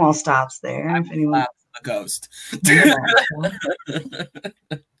paranormal stops there. I if anyone a ghost.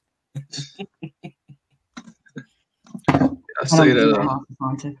 I stayed at a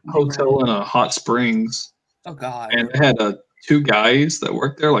hotel in Hot Springs. Oh God! And they had 2 guys that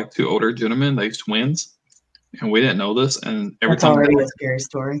worked there, like 2 older gentlemen. They twins, and we didn't know this. And every That's time already a scary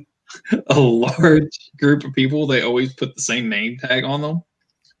story. A large group of people, they always put the same name tag on them,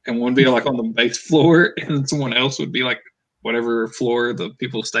 and one would be like on the base floor, and someone else would be like whatever floor the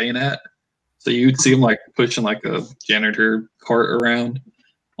people staying at. So you'd see them like pushing like a janitor cart around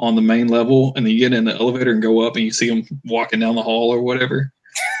on the main level, and then you get in the elevator and go up, and you see them walking down the hall or whatever.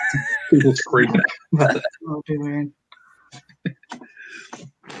 People screaming out about that. Oh, be weird.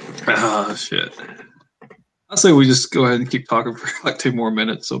 Oh shit! I say we just go ahead and keep talking for like 2 more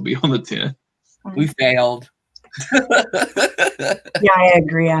minutes. So be on the 10. We failed. Yeah, I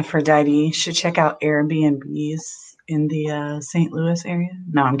agree. Aphrodite should check out Airbnbs in the St. Louis area.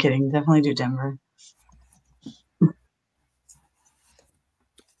 No, I'm kidding. Definitely do Denver.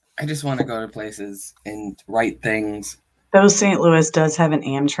 I just want to go to places and write things. Though St. Louis does have an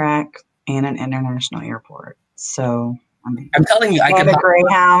Amtrak and an international airport, so I mean, I'm telling you, I can have a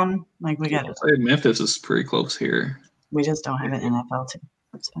Greyhound. Like we got it. Memphis is pretty close here. We just don't have an NFL team.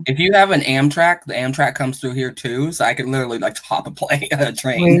 So. If you have an Amtrak, the Amtrak comes through here too, so I can literally like hop a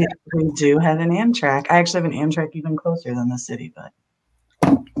train. We do have an Amtrak. I actually have an Amtrak even closer than the city, but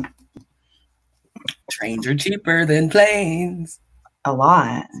trains are cheaper than planes. A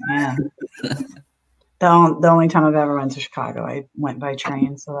lot, yeah. The only time I've ever went to Chicago, I went by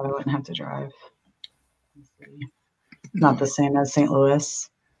train so that I wouldn't have to drive. Not the same as St. Louis.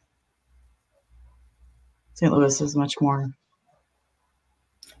 St. Louis is much more.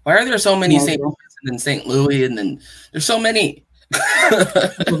 Why are there so many St. Louis and then St. Louis and then there's so many?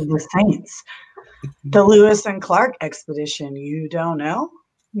 The Saints. The Lewis and Clark expedition. You don't know?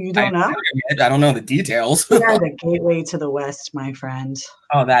 You don't know? I don't know the details. We are the gateway to the West, my friend.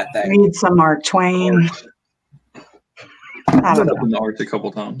 Oh, that thing. Read some Mark Twain. I've been up in the Arch a couple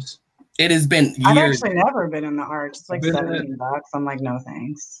times. It has been years. I've actually never been in the Arch. It's like $17. I'm like, no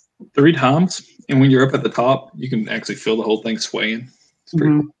thanks. 3 times, and when you're up at the top, you can actually feel the whole thing swaying. It's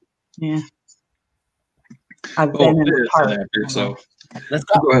pretty cool. Yeah. I've been in the park. So let's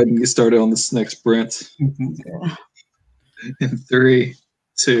go ahead and get started on this next sprint. Yeah. In 3,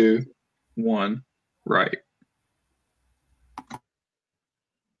 2, 1, right.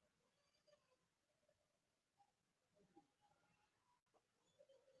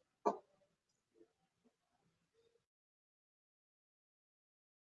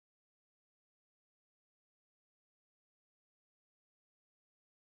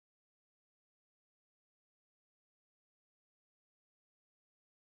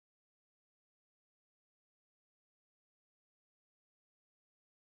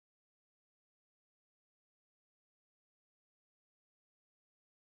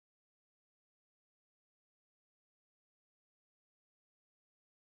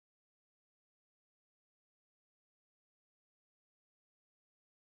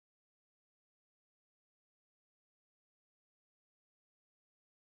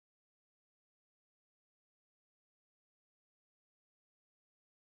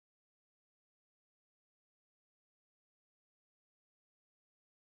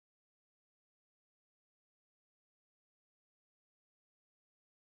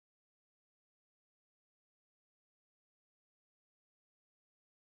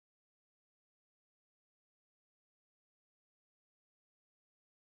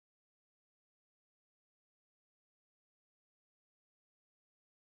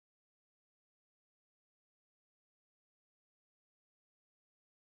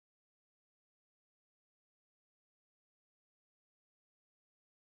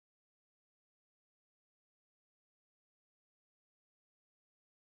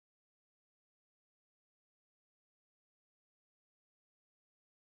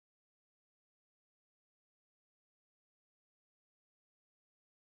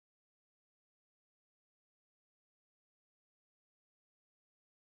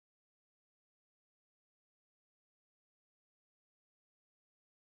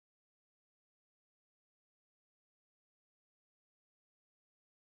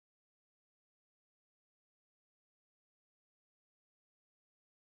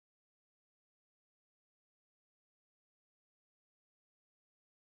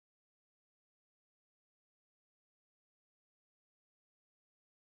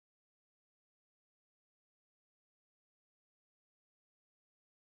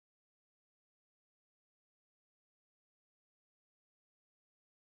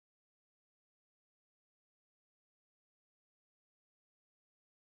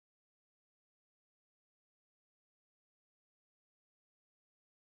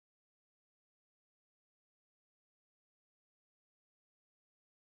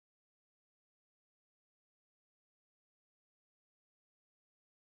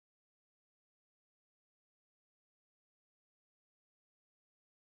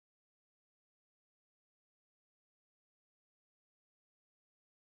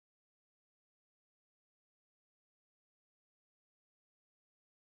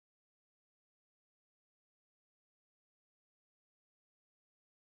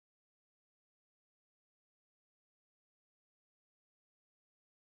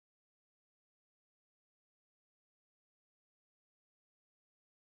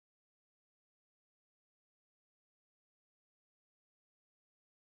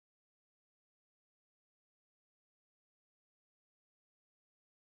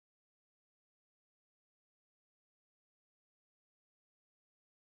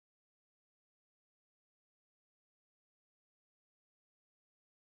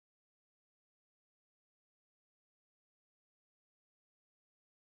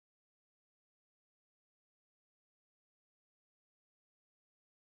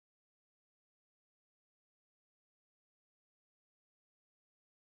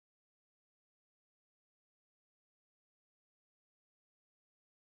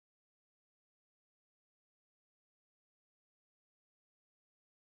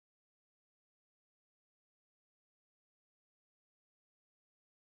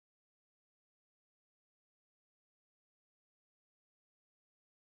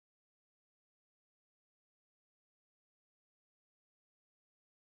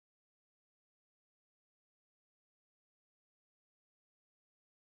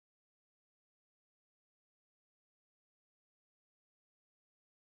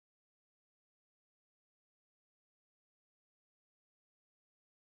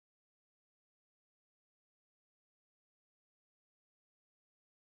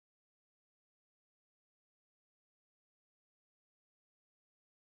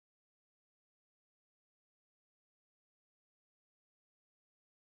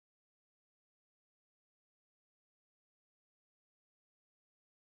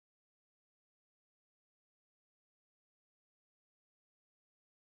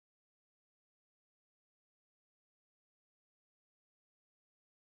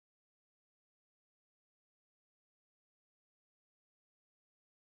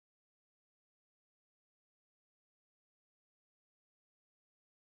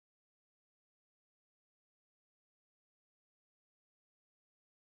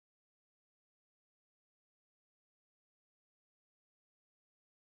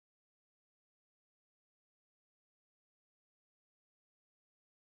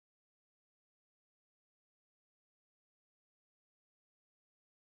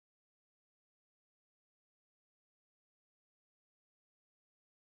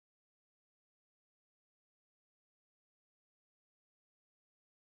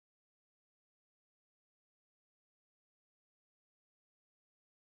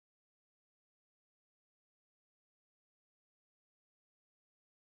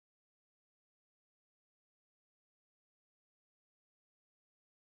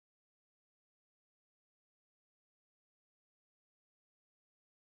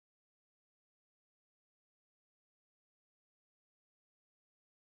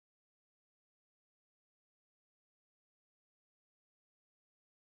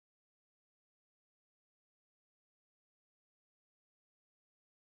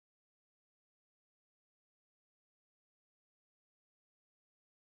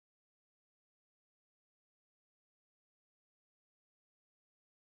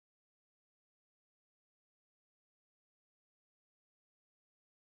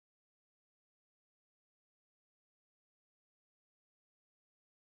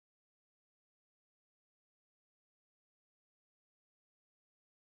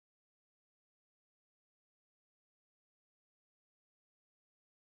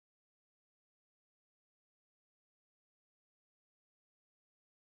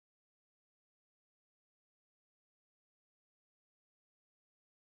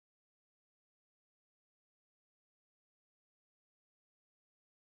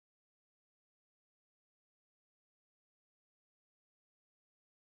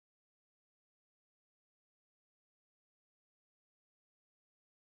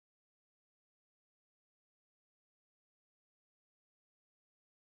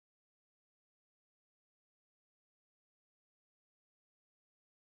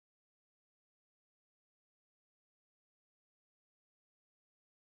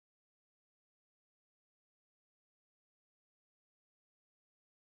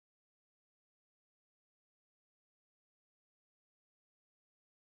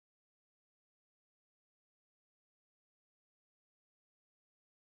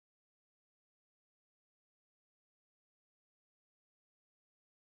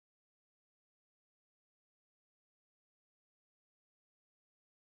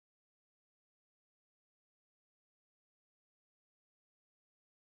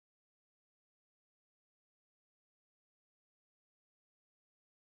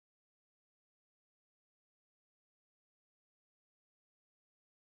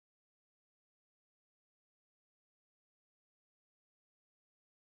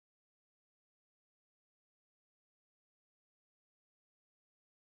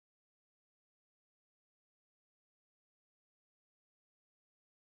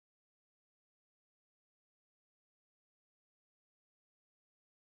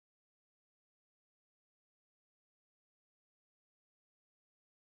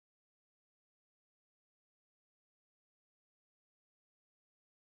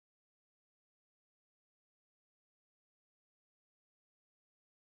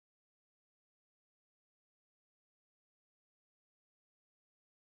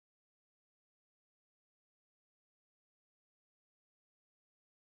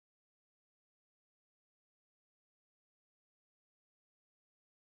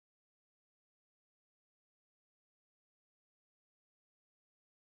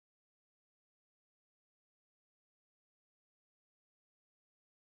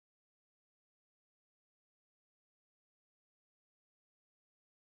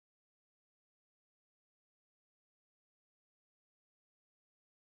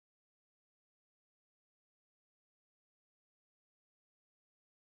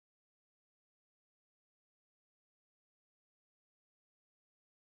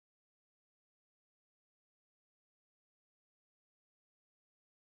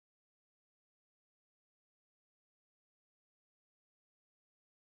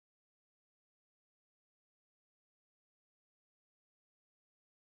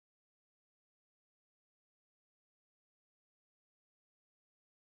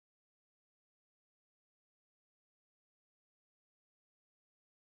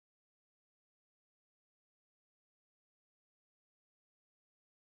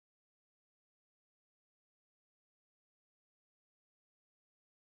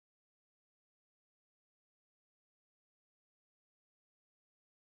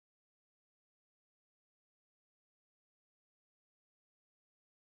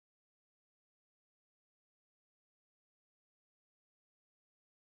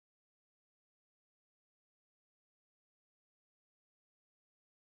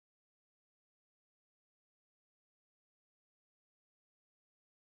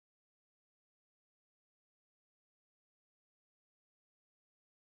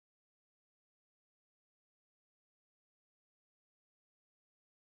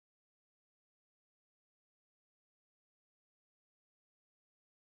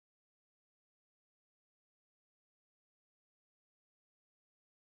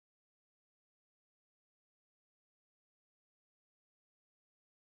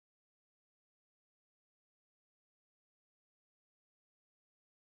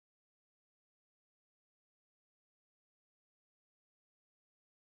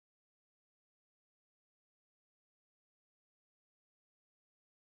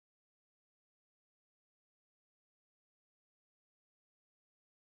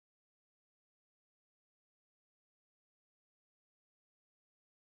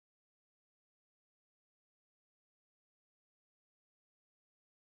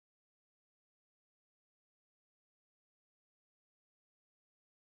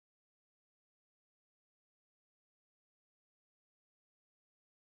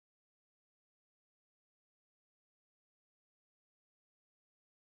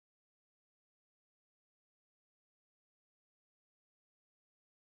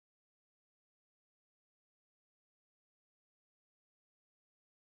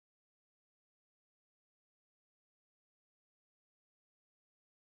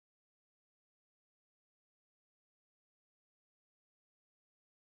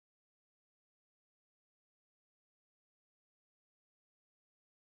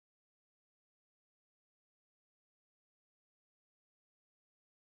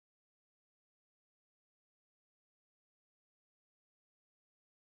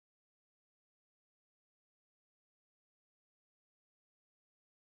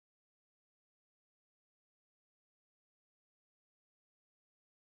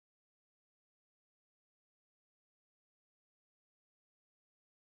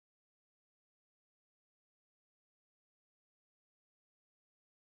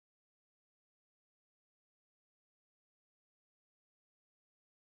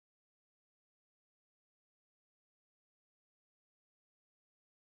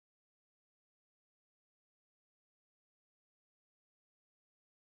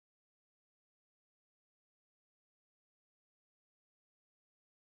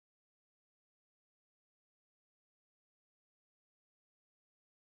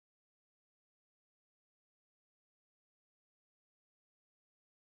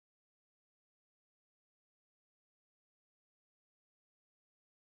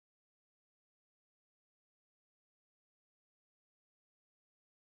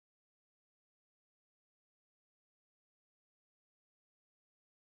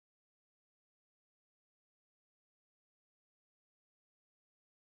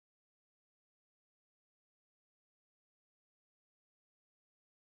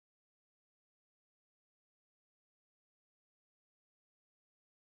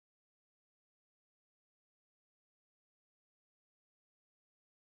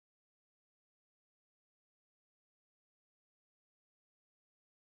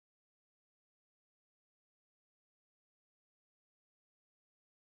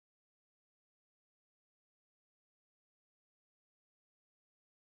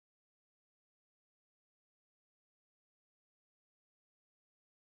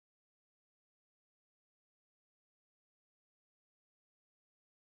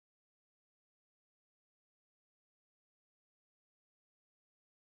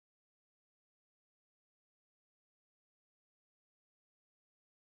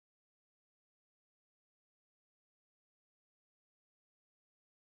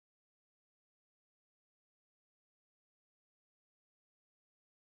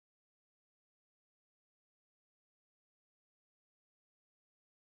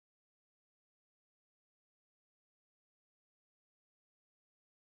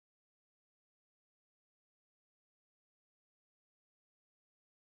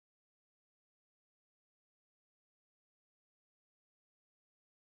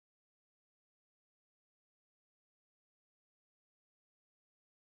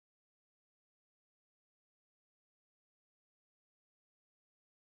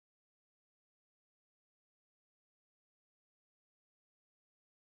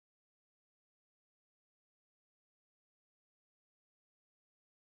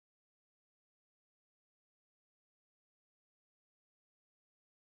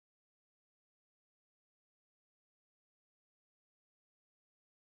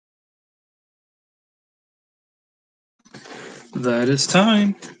 That is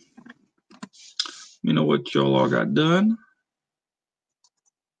time. You know what y'all all got done?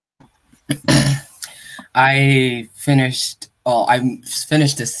 I finished. Oh, I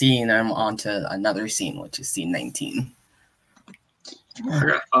finished a scene. I'm on to another scene, which is scene 19.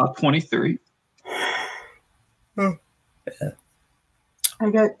 I got 23. I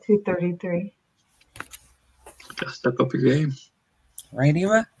got 233. Gotta step up your game. Right,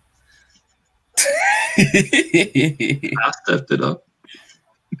 Eva? I stepped it up.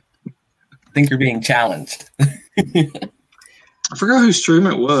 I think you're being challenged. I forgot whose stream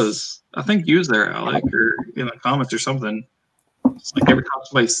it was. I think you was there, Alec, or in the comments or something. It's like every time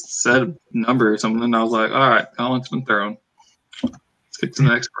somebody said a number or something, I was like, all right, Colin's been thrown. Let's get to the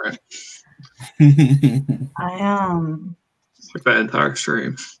next part. I am. It's like that entire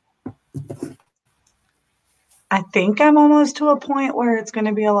stream. I think I'm almost to a point where it's going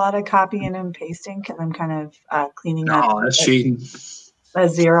to be a lot of copying and pasting because I'm kind of cleaning up. Oh, that's cheating. A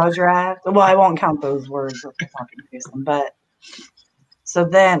zero draft. Well, I won't count those words if I copy and paste them, but so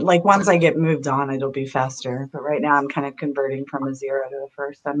then, like, once I get moved on, it'll be faster. But right now, I'm kind of converting from a zero to a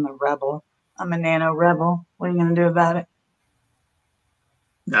first. I'm a rebel. I'm a nano rebel. What are you going to do about it?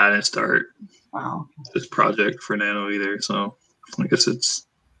 Nah, I didn't start Wow. this project for Nano either, so I guess it's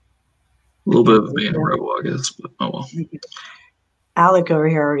a little bit of being a rebel, I guess. But oh well. Alec over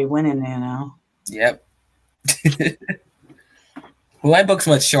here already went in nano. Yep. Well, my book's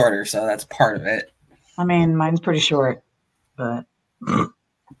much shorter, so that's part of it. I mean, mine's pretty short, but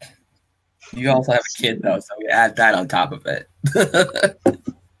You also have a kid, though, so we add that on top of it.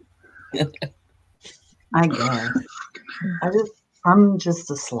 I guess. I'm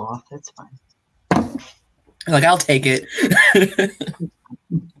just a sloth. It's fine. Like, I'll take it.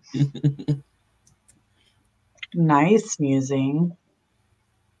 Nice musing.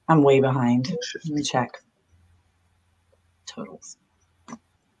 I'm way behind. Let me check. Totals.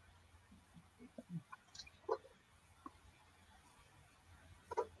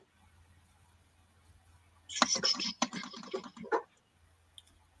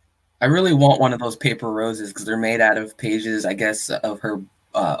 I really want one of those paper roses because they're made out of pages, I guess, of her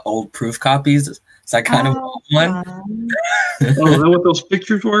old proof copies. So I kind of want one. Oh, is that what those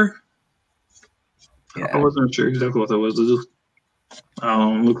pictures were? Yeah. I wasn't sure exactly what that was. It just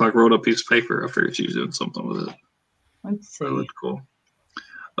looked like rolled up piece of paper. I figured she was doing something with it. Let's see. That looked cool.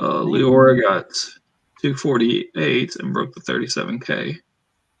 Leora got 248 and broke the 37K.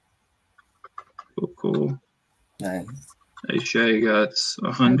 Cool. Nice. Shay got I'm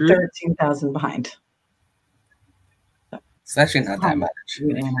 100. 13,000 behind. It's actually not that much.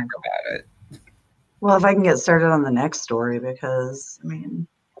 Yeah. Think about it. Well, if I can get started on the next story, because, I mean,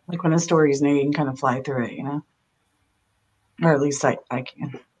 like when a story's new, you can kind of fly through it, you know? Or at least I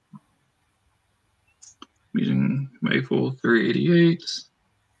can. Using Mayful 388.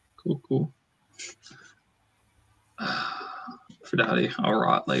 Cool. Aphrodite, I'll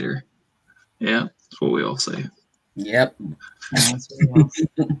rot later. Yeah, that's what we all say. Yep.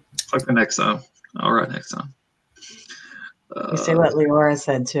 Fuck the next time. All right, next time. You say what Leora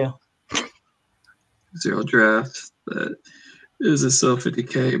said too. Zero draft. That is a sell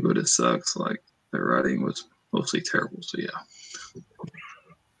 50K, but it sucks. Like the writing was mostly terrible. So yeah.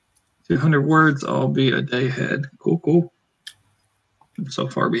 200 words. I'll be a day ahead. Cool. I'm so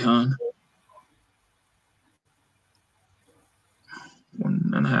far behind.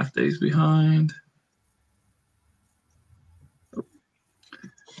 1.5 days behind.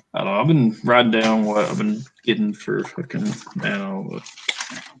 I don't know. I've been writing down what I've been getting for fucking Nano. But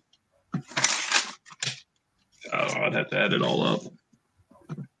I don't know. I'd have to add it all up.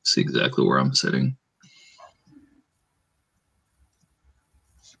 See exactly where I'm sitting.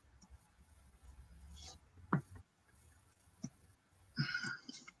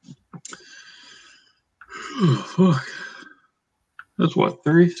 Oh, fuck. That's what,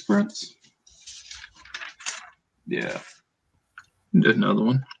 3 sprints? Yeah. Did another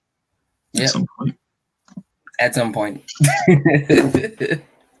one. Yep. At some point. At some point.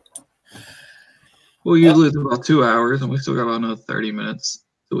 Well, usually it's about 2 hours, and we still got about another 30 minutes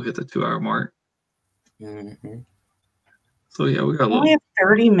till we hit the 2 hour mark. Mm-hmm. So yeah, we got a I little. only have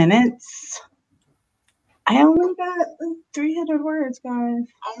 30 minutes. I only got like 300 words, guys.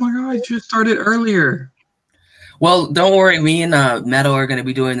 Oh my god, you just started earlier. Well, don't worry. Me and Meadow are going to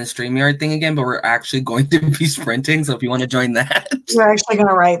be doing the StreamYard thing again, but we're actually going to be sprinting. So if you want to join that. You're actually going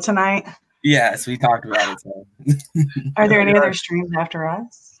to write tonight? Yes, we talked about it. So. Are there any other streams after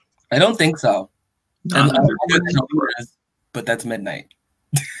us? I don't think so. Not But that's midnight.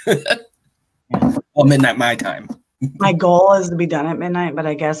 Well, midnight my time. My goal is to be done at midnight, but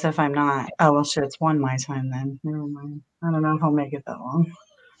I guess if I'm not, oh well, shit, it's 1 my time then. Never mind. I don't know if I'll make it that long.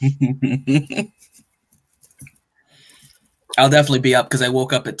 I'll definitely be up because I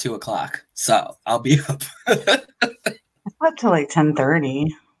woke up at 2 o'clock, so I'll be up. I slept till like 10:30.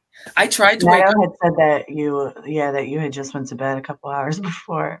 I tried to wake Nato up. had said that you had just went to bed a couple hours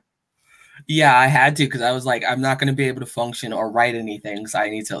before. Yeah, I had to because I was like, I'm not going to be able to function or write anything, so I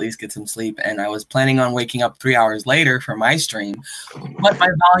need to at least get some sleep. And I was planning on waking up 3 hours later for my stream, but my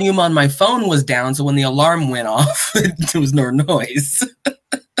volume on my phone was down, so when the alarm went off, there was no noise.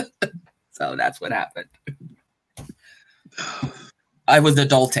 So that's what happened. I was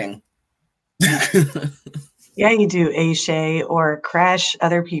adulting. Yeah, you do A-Shay or crash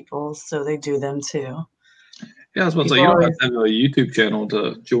other people's, so they do them too. Yeah, I was about to say, you don't have to have a YouTube channel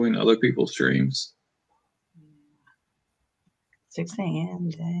to join other people's streams. 6 a.m.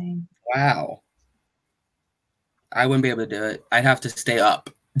 dang. Wow. I wouldn't be able to do it. I'd have to stay up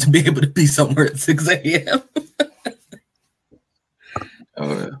to be able to be somewhere at 6 a.m.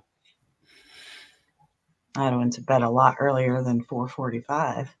 Oh, yeah. I went to bed a lot earlier than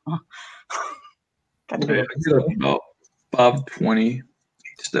 4:45. I get up about 5:20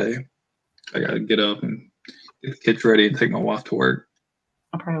 each day. I got to get up and get the kids ready and take my wife to work.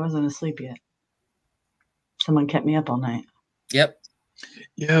 I probably wasn't asleep yet. Someone kept me up all night. Yep.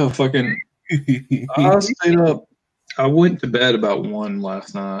 Yeah, fucking. I stayed up. I went to bed about 1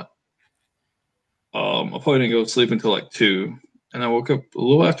 last night. I probably didn't go to sleep until like 2, and I woke up a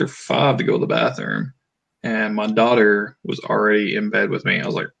little after 5 to go to the bathroom, and my daughter was already in bed with me. I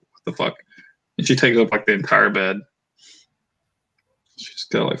was like, "What the fuck?" And she takes up like the entire bed. She's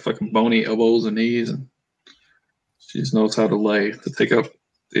got like fucking bony elbows and knees, and she just knows how to lay to take up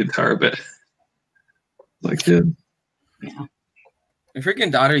the entire bed. Like, kid. Yeah. My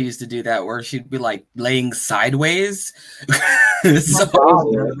freaking daughter used to do that where she'd be like laying sideways. My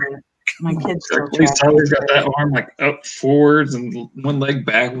kids still Tyler's got that arm like up forwards and one leg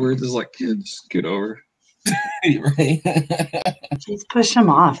backwards. It's like, kids, get over. Right. Just push them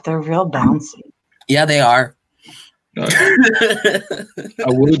off. They're real bouncy. Yeah, they are. I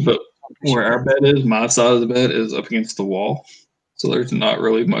would, but where our bed is, my side of the bed is up against the wall. So there's not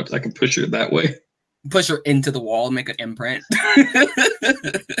really much I can push her that way. Push her into the wall and make an imprint. But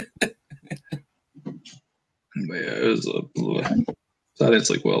yeah, it was so I didn't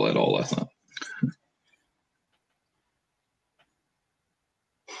sleep well at all last night.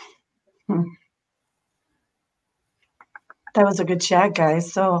 That was a good chat,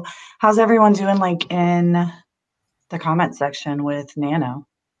 guys. So how's everyone doing like in the comment section with Nano?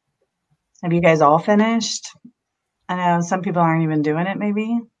 Have you guys all finished? I know some people aren't even doing it,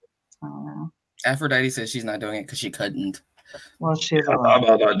 maybe. I don't know. Aphrodite says she's not doing it because she couldn't. Well, she's I thought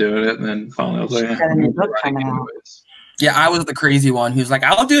about not doing it, and then finally I was like, got a new book coming out. Yeah, I was the crazy one who's like,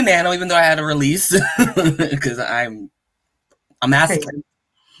 I'll do Nano even though I had a release because I'm asking.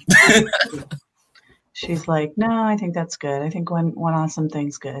 She's like, no, I think that's good. I think one awesome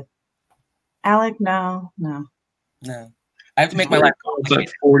thing's good. Alec, no. I have to make my life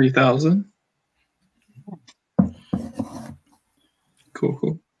like 40,000.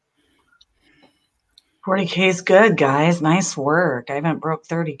 Cool. 40K is good, guys. Nice work. I haven't broke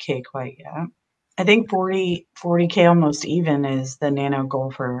 30K quite yet. I think 40K almost even is the Nano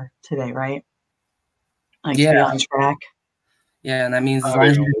goal for today, right? Like to be on track. Yeah, and that means as long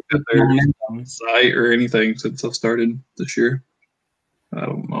as you get their site or anything since I've started this year. I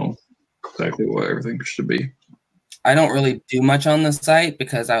don't know exactly what everything should be. I don't really do much on the site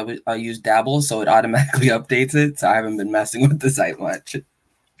because I use Dabble, so it automatically updates it. So I haven't been messing with the site much.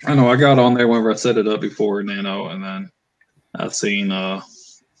 I know I got on there whenever I set it up before Nano, and then I seen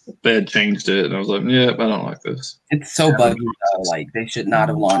Fed changed it, and I was like, "Yep, I don't like this." It's so buggy though. Like they should not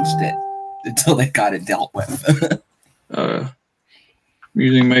have launched it until they got it dealt with.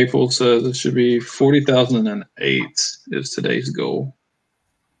 Using Maple says it should be 40,008 is today's goal.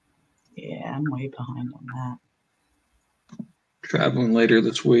 Yeah, I'm way behind on that. Traveling later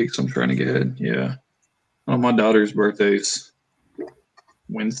this week, so I'm trying to get ahead. Yeah. Oh, my daughter's birthday's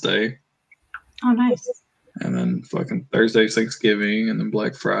Wednesday. Oh, nice. And then fucking Thursday's Thanksgiving, and then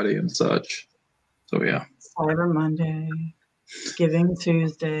Black Friday and such. So, yeah. Cyber Monday. Giving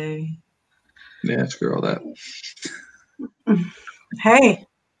Tuesday. Yeah, screw all that. Hey.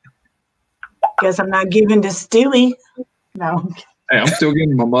 Guess I'm not giving to Stewie. No. Hey, I'm still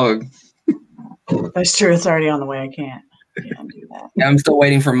getting my mug. That's true. It's already on the way. I can't do that. Yeah, I'm still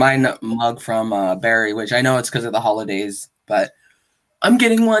waiting for my mug from Barry, which I know it's because of the holidays, but I'm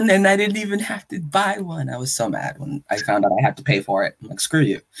getting one and I didn't even have to buy one. I was so mad when I found out I had to pay for it. I'm like, screw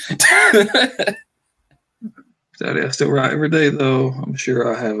you. Daddy, I still write every day, though. I'm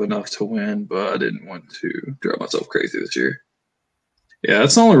sure I have enough to win, but I didn't want to drive myself crazy this year. Yeah,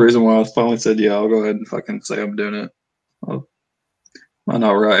 that's the only reason why I finally said, yeah, I'll go ahead and fucking say I'm doing it. I might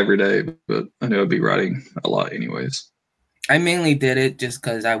not write every day, but I knew I'd be writing a lot anyways. I mainly did it just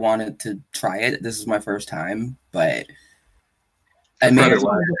because I wanted to try it. This is my first time, but I made it.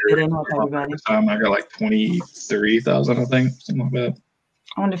 First time I got like 23,000, I think, something like that.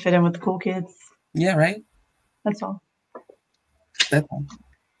 I wanted to fit in with the cool kids. Yeah, right. That's all. That's all.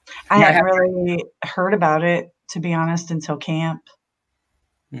 I hadn't really heard about it, to be honest, until camp.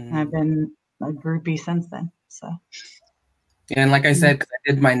 Mm-hmm. I've been a groupie since then. So. Yeah, and like I said, 'cause I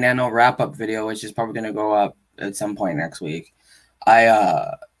did my nano wrap-up video, which is probably going to go up at some point next week. I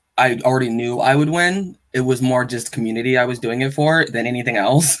already knew I would win. It was more just community I was doing it for than anything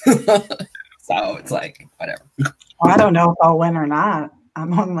else. So it's like, whatever. Well, I don't know if I'll win or not.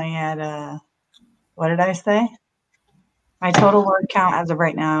 I'm only at, what did I say? My total word count as of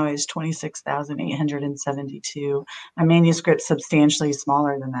right now is 26,872. My manuscript's substantially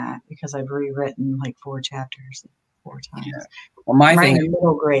smaller than that because I've rewritten like 4 chapters 4 times. Yeah. Well, my thing is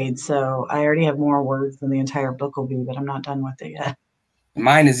middle grade, so I already have more words than the entire book will be, but I'm not done with it yet.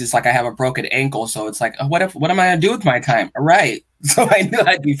 Mine is just like I have a broken ankle, so it's like, what am I gonna do with my time? All right, so I knew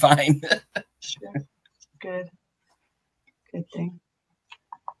I'd be fine. Sure. Good thing.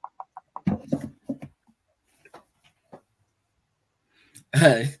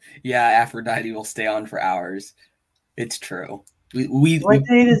 Yeah, Aphrodite will stay on for hours. It's true.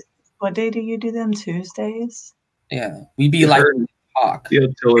 What day do you do them? Tuesdays? Yeah, we'd be like talk. Yeah,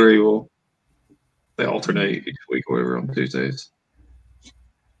 Tillery they alternate each week or whatever on Tuesdays.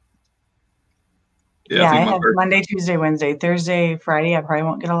 Yeah, I have Monday, Tuesday, Wednesday, Thursday, Friday. I probably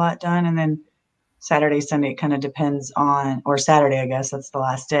won't get a lot done, and then Saturday, Sunday. It kind of depends on, or Saturday, I guess that's the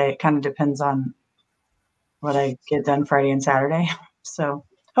last day. It kind of depends on what I get done Friday and Saturday. So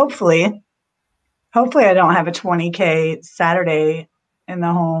hopefully I don't have a 20K Saturday in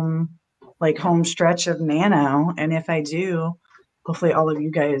the home stretch of nano. And if I do, hopefully all of you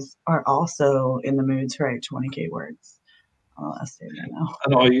guys are also in the mood to write 20K words. I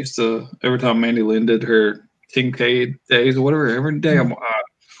know I used to, every time Mandy Lynn did her 10K days or whatever, every day I'm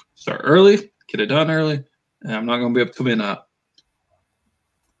start early, get it done early, and I'm not going to be up till midnight.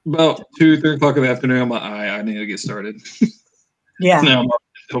 About 2-3 o'clock in the afternoon, I'm like, I need to get started. Yeah. Now I'm up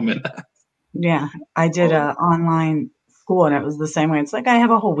until midnight. Yeah, I did a online school, and it was the same way. It's like I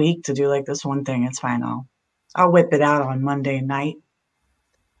have a whole week to do like this one thing. It's fine. I'll whip it out on Monday night.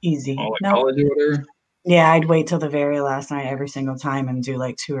 Easy. College or whatever? Yeah, I'd wait till the very last night every single time and do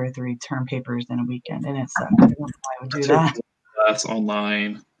like 2 or 3 term papers in a weekend, and it's I would do that. Class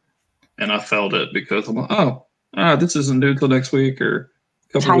online, and I failed it because I'm like, this isn't due till next week or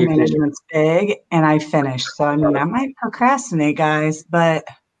a couple time weeks management's big, and I finished. So I mean, I might procrastinate, guys, but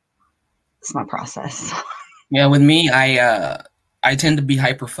it's my process. Yeah, with me, I tend to be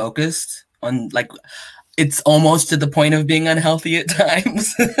hyper focused on it's almost to the point of being unhealthy at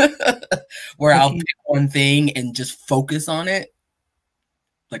times, where I'll pick one thing and just focus on it,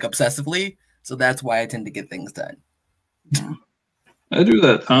 like obsessively. So that's why I tend to get things done. Yeah. I do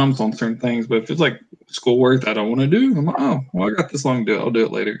that at times on certain things, but if it's like schoolwork that I don't want to do, I'm like, I got this long to do it. I'll do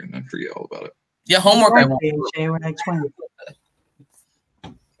it later and then forget all about it. Yeah, homework. We're like 20.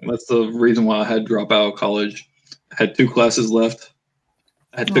 That's the reason why I had to drop out of college. I had 2 classes left.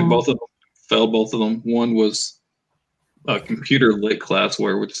 I had to pick both of them, failed both of them. One was a computer lit class,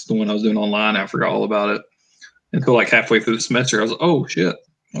 which is the one I was doing online. I forgot all about it until like halfway through the semester. I was like, oh shit,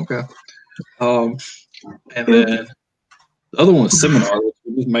 okay. And then the other one was seminar, which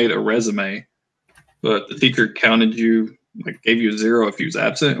we just made a resume, but the teacher counted you, gave you a 0 if you was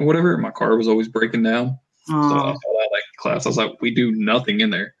absent or whatever. My car was always breaking down. So I class. I was like, we do nothing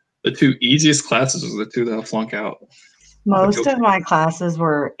in there. The 2 easiest classes are the 2 that I flunk out. Most of my classes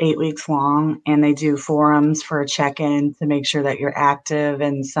were 8 weeks long, and they do forums for a check-in to make sure that you're active,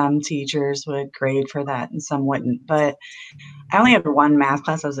 and some teachers would grade for that and some wouldn't. But I only had 1 math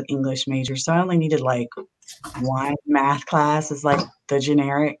class. I was an English major, so I only needed 1 math class is the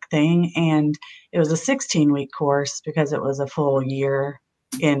generic thing, and it was a 16-week course because it was a full year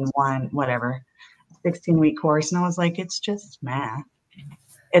in one 16-week course. And I was like, it's just math.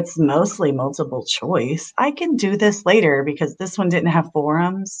 It's mostly multiple choice. I can do this later because this one didn't have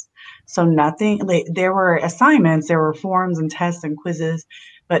forums. So nothing, there were assignments, there were forums and tests and quizzes,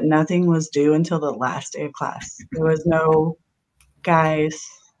 but nothing was due until the last day of class. There was no, guys,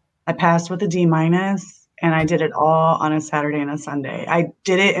 I passed with a D-, and I did it all on a Saturday and a Sunday. I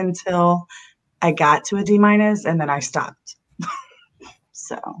did it until I got to a D-, and then I stopped.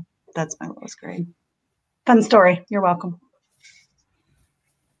 So that's my lowest grade. Fun story. You're welcome.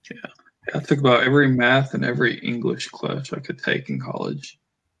 Yeah. I took about every math and every English class I could take in college.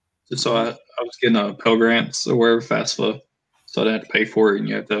 Just so I was getting Pell Grants or wherever FAFSA, so I didn't have to pay for it, and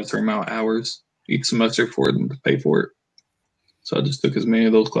you have to have a certain amount of hours each semester for them to pay for it. So I just took as many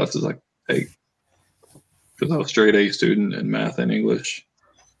of those classes as I could take because I was straight A student in math and English.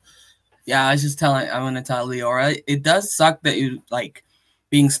 Yeah, I'm going to tell Leora, it does suck that you like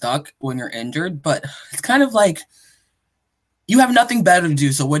being stuck when you're injured, but it's kind of like you have nothing better to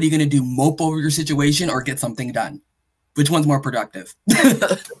do. So what are you going to do? Mope over your situation or get something done? Which one's more productive?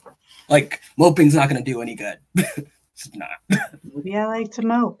 Like, moping's not going to do any good. It's not. Maybe I like to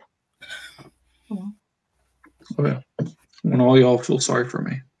mope. Oh, yeah. When all y'all feel sorry for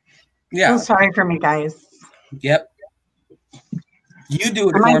me. Yeah. Feel sorry for me, guys. Yep. You do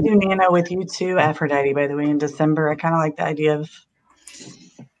it. I might do Nano with you too, Aphrodite, by the way, in December. I kind of like the idea of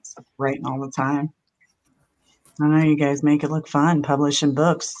writing all the time. I know you guys make it look fun, publishing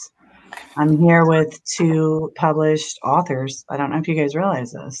books. I'm here with 2 published authors. I don't know if you guys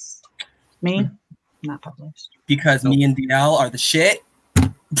realize this. Me, not published. Because me and DL are the shit.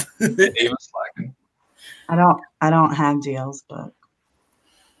 Even slacking. I don't have DL's book.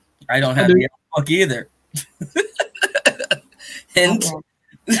 I don't have DL's book either. Hint.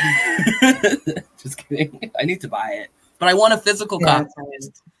 Just kidding. I need to buy it. But I want a physical copy.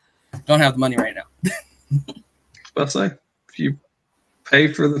 Don't have the money right now. But it's like, if you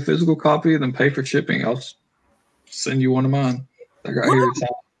pay for the physical copy, then pay for shipping, I'll send you one of mine. I got here.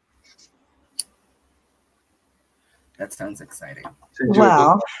 That sounds exciting.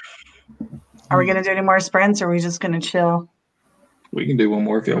 Well, are we going to do any more sprints or are we just going to chill? We can do one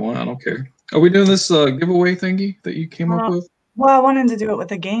more if y'all want. I don't care. Are we doing this giveaway thingy that you came up with? Well, I wanted to do it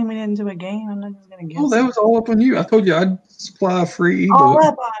with a game. We didn't do a game. I'm not just going to guess. Oh, that was all up on you. I told you I'd supply a free ebook. All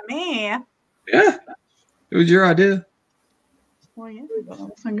up on me. Yeah. It was your idea. Well, yeah, but I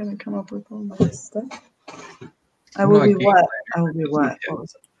wasn't going to come up with all my stuff. I will be what? I will be what? What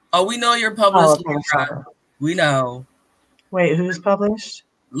was it? Oh, we know you're published. Oh, okay. We know. Wait, who's published?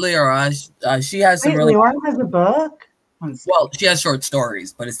 Lyra. She has some really. Lyra has a book? Well, she has short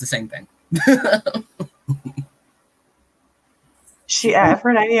stories, but it's the same thing.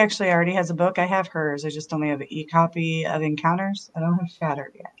 Aphrodite actually already has a book. I have hers. I just only have an e-copy of Encounters. I don't have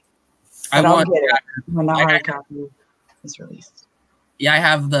Shattered yet. I want get it when the hard copy is released. Yeah, I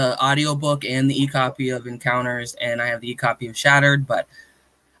have the audiobook and the e-copy of Encounters, and I have the e-copy of Shattered, but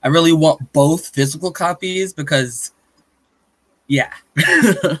I really want both physical copies because, yeah.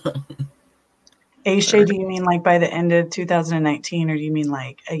 Aisha, do you mean like by the end of 2019, or do you mean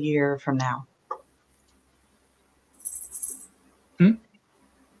like a year from now?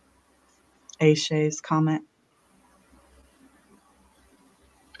 Aisha's comment.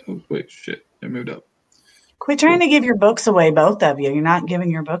 Oh, wait, shit. It moved up. Quit trying to give your books away, both of you. You're not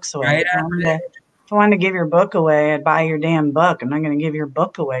giving your books away. Right, if I wanted to give your book away, I'd buy your damn book. I'm not going to give your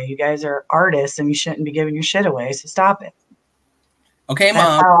book away. You guys are artists, and you shouldn't be giving your shit away, so stop it. Okay,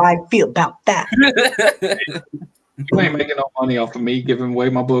 That's Mom. how I feel about that. You ain't making no money off of me giving away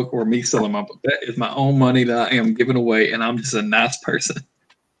my book or me selling my book. That is my own money that I am giving away, and I'm just a nice person.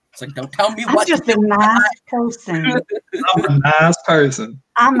 It's like, don't tell me I'm what. just a nice person. I'm a nice person.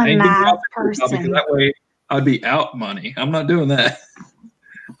 I'm a I ain't giving nice out the person. because that way I'd be out money. I'm not doing that.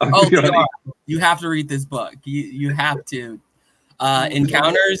 Oh, you have to read this book. You have to.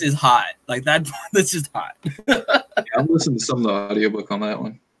 Encounters is hot. Like that. That's just hot. Yeah, I've listened to some of the audiobook on that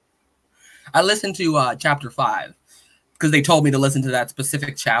one. I listened to chapter 5 because they told me to listen to that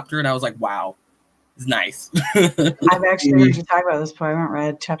specific chapter, and I was like, wow, it's nice. I've actually heard you talk about this before. I haven't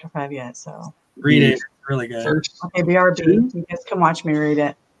read chapter 5 yet, so read it. It's really good. Okay, BRB. You guys can watch me read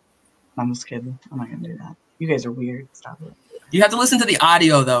it. I'm just kidding. I'm not gonna do that. You guys are weird. Stop it. You have to listen to the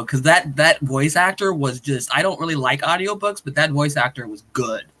audio though, because that voice actor was just. I don't really like audiobooks, but that voice actor was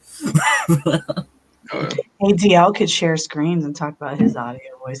good. Hey, DL could share screens and talk about his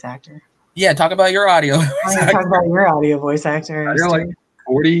audio voice actor. Yeah, talk about your audio. Talk about your audio voice actor. I got like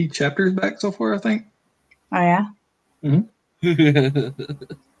 40 chapters back so far, I think. Oh yeah. Mm-hmm.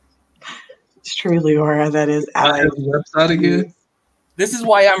 It's truly Laura. That is. I have the website again. This is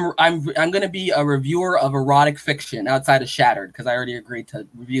why I'm going to be a reviewer of erotic fiction outside of Shattered because I already agreed to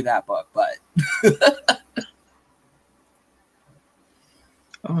review that book. But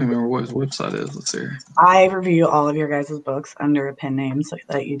I don't remember what his website is. Let's see. I review all of your guys' books under a pen name so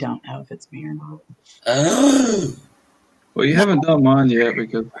that you don't know if it's me or not. Oh. Well, you haven't done mine yet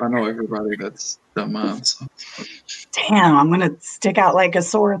because I know everybody that's done mine. So. Damn, I'm going to stick out like a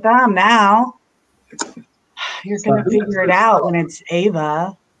sore thumb now. You're going to figure it out when it's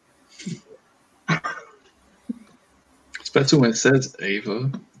Ava. Especially when it says Ava.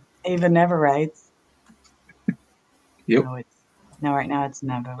 Ava never writes. Yep. No, right now it's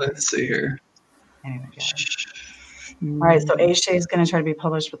never. Let's see here. Anyway, guys. All right, so Ashay is going to try to be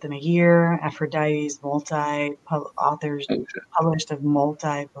published within a year. Aphrodite's authors published a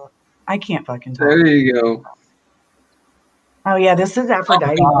multi-book. I can't fucking talk. There you go. Oh yeah, this is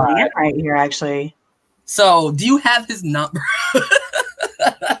Aphrodite right here, actually. So, do you have his number?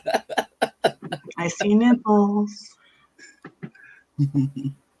 I see nipples.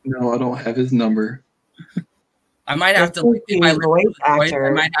 No, I don't have his number. I might have to. If I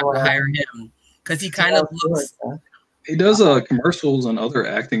might have to hire him because he kind of looks. He does commercials and other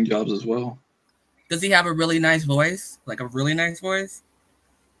acting jobs as well. Does he have a really nice voice? Like a really nice voice?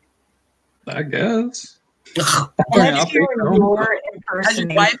 I guess. Let's hear your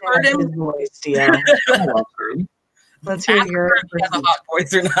impersonation of his voice, Dio. Let's hear your have a hot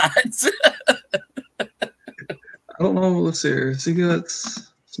voice or not. I don't know. Let's see here. Has he got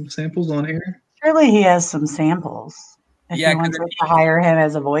some samples on here? Surely he has some samples. If Yeah, he wants us to hire him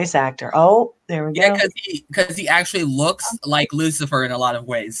as a voice actor. Oh, there we go. Yeah, because he actually looks like Lucifer in a lot of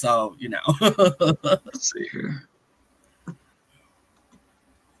ways. So, you know. Let's see here.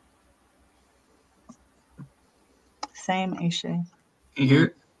 Same, Ashay. Can you hear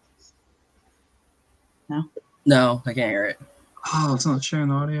it? No. No, I can't hear it. Oh, it's not sharing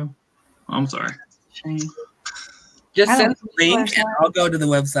the audio. I'm sorry. Shame. Just send the link and I'll go to the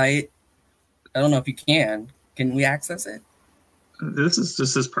website. I don't know if you can. Can we access it? This is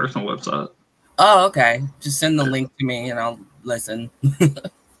just his personal website. Oh, okay. Just send the link to me and I'll listen.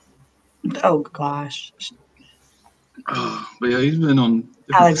 Oh, gosh. But yeah, he's been on.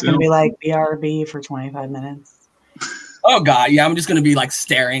 Alec's going to be like BRB for 25 minutes. Oh, God. Yeah, I'm just going to be like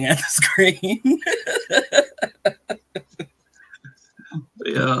staring at the screen.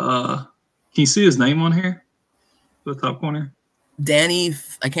 Yeah. Can you see his name on here? The top corner? Danny,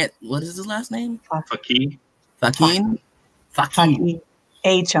 I can't. What is his last name? Fakih. Fakih.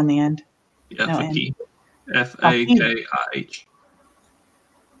 H on the end. Yeah, no, Fakih. Fakih.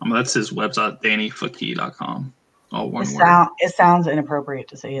 That's his website, dannyfakih.com. All one word. It sounds inappropriate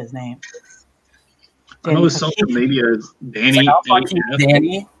to say his name. I know his social media is Danny.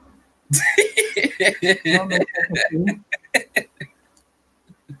 Danny.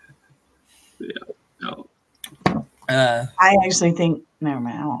 No. I actually think, never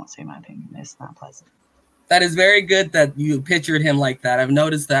mind, I won't say my opinion. It's not pleasant. That is very good that you pictured him like that. I've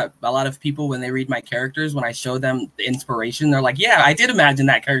noticed that a lot of people, when they read my characters, when I show them the inspiration, they're like, yeah, I did imagine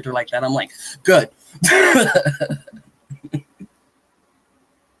that character like that. I'm like, good.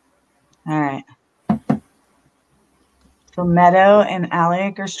 All right. So Meadow and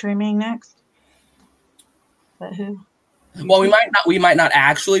Alec are streaming next. Is that who? Well, we might not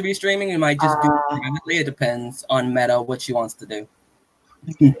actually be streaming. We might just do it privately. It depends on Meta what she wants to do.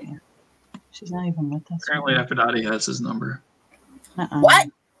 Okay. She's not even with us. Apparently, Aphrodite has his number. What?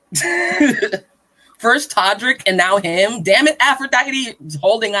 First Todrick and now him. Damn it, Aphrodite is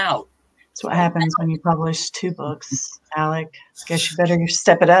holding out. That's what happens when you publish 2 books, Alec. Guess you better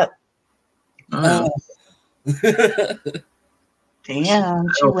step it up. Damn,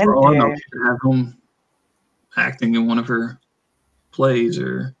 she went there. She could have him acting in one of her plays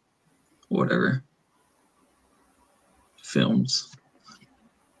or whatever films.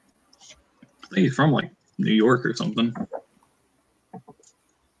 I think he's from like New York or something.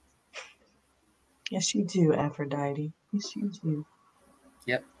 Yes, you do, Aphrodite. Yes, you do.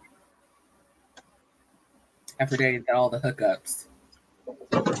 Yep. Aphrodite got all the hookups.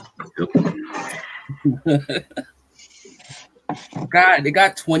 God, it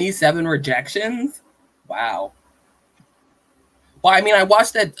got 27 rejections. Wow. Well, I mean, I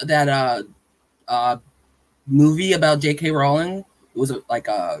watched that movie about J.K. Rowling. It was like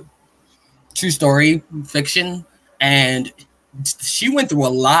a true story fiction, and she went through a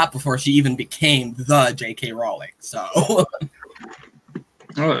lot before she even became the J.K. Rowling. So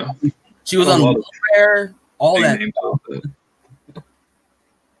she was on welfare, all that.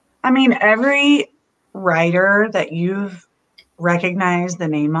 I mean, every writer that you've recognized the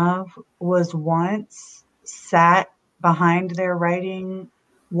name of was once sat behind their writing,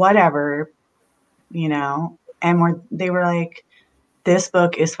 whatever, you know, and they were like, this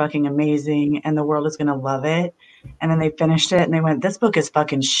book is fucking amazing and the world is going to love it. And then they finished it and they went, this book is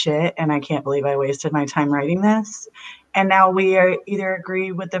fucking shit and I can't believe I wasted my time writing this. And now we are either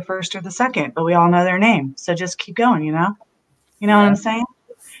agree with the first or the second, but we all know their name. So just keep going, you know? You know what I'm saying?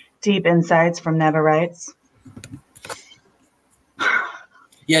 Deep insights from Never Writes.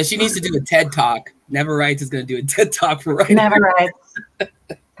 Yeah, she needs to do a TED Talk. Never Writes is going to do a TED Talk for writing. Never Writes.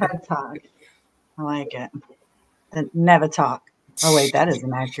 TED Talk. I like it. that never talk. Oh wait, that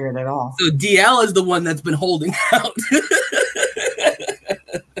isn't accurate at all. So DL is the one that's been holding out.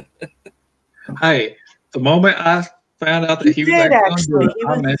 Hey, the moment I found out that he was actually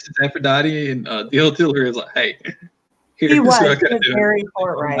I messaged Aphrodite and DL Tillery was like, hey, he was very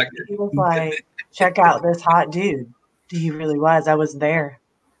forthright. He was like, check out this hot dude. He really was. I was there.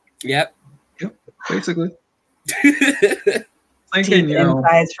 Yep. Yep. Basically. Thinking,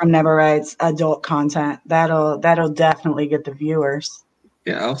 insights from Never Writes adult content. That'll definitely get the viewers.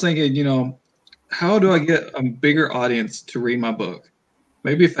 Yeah, I was thinking, how do I get a bigger audience to read my book?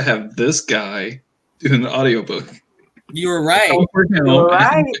 Maybe if I have this guy doing the audiobook. You were right. You're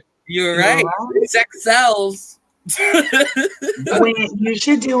right. You're right. Sex sells. You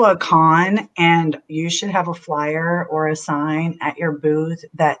should do a con, and you should have a flyer or a sign at your booth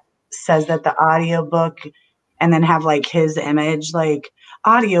that says that the audiobook, and then have like his image, like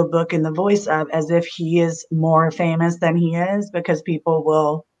audiobook in the voice of, as if he is more famous than he is, because people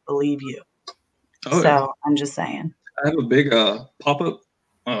will believe you. Oh, so yeah. I'm just saying. I have a big pop-up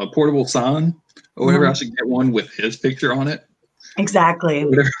portable sign or whatever. I should get one with his picture on it. Exactly.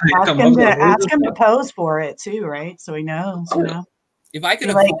 Ask him to pose for it too, right? So he knows. If I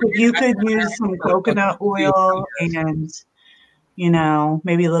could, if you could use some coconut oil and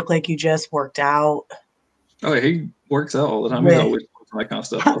maybe look like you just worked out. Oh, yeah, he works out all the time. He's always that kind of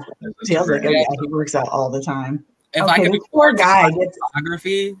stuff. He works out all the time. If I could afford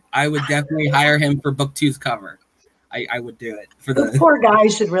photography, I would definitely hire him for book 2's cover. I would do it for the poor guy.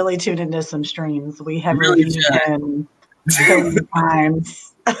 Should really tune into some streams. We have reviewed him so many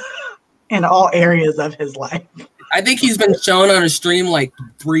times in all areas of his life. I think he's been shown on a stream like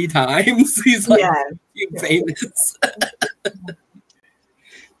 3 times. He's like famous.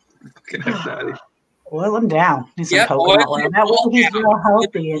 Oil him down. He's some coconut oil. That way he's real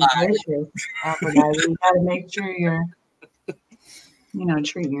healthy and delicious. Aphrodite. You gotta make sure you're,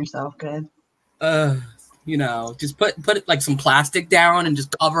 treating yourself good. Just put like some plastic down and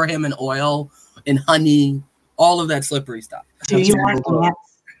just cover him in oil and honey, all of that slippery stuff. Do you want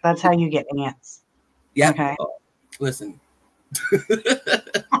ants? That's how you get ants. Yeah. Okay. Listen. It's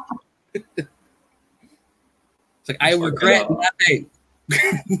like I regret nothing.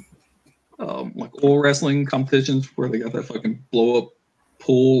 Like oil wrestling competitions where they got that fucking blow up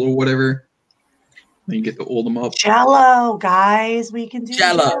pool or whatever. Then you get to oil them up. Jello, guys, we can do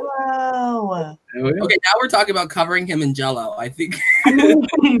Jello. Okay, now we're talking about covering him in Jello. I think.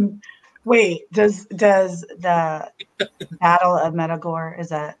 Wait, does the Battle of METAGORE, is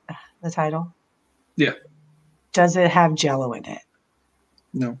that the title? Yeah. Does it have Jello in it?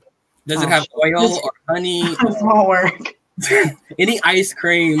 No. Does it have oil or honey? It won't work. Any ice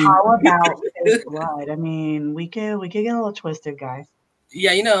cream? How about his blood? I mean, we could get a little twisted, guys.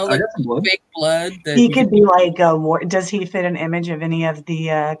 Yeah, like fake blood. He could be like does he fit an image of any of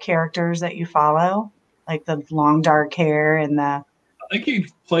the characters that you follow? Like the long dark hair and the. I think he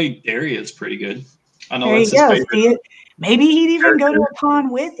played Darius pretty good. I know there that's his favorite. Maybe he'd even go to a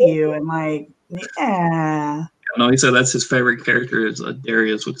con with you and No, he said that's his favorite character is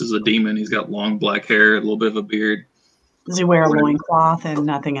Darius, which is a demon. He's got long black hair, a little bit of a beard. Does he wear a loincloth and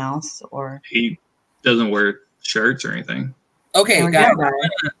nothing else? Or he doesn't wear shirts or anything. Okay, guys,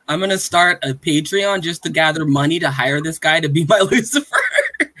 I'm gonna start a Patreon just to gather money to hire this guy to be my Lucifer.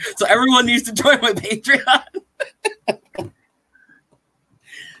 So everyone needs to join my Patreon.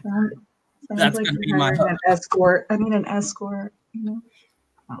 That's gonna be my an escort. An escort.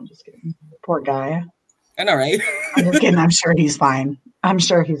 I'm just kidding. Poor guy. I know, right? I'm just kidding. I'm sure he's fine. I'm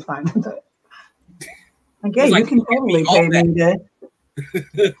sure he's fine with it. Okay, you can totally pay me good.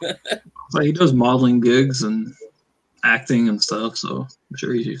 So he does modeling gigs and acting and stuff, so I'm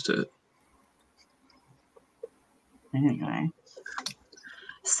sure he's used to it. Anyway,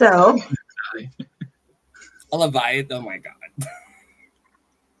 so Leviathan, oh my god.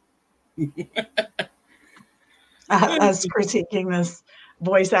 Us critiquing this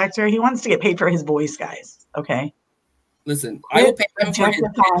voice actor, he wants to get paid for his voice, guys. Okay, listen, I will pay him for his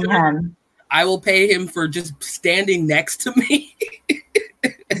him. I will pay him for just standing next to me.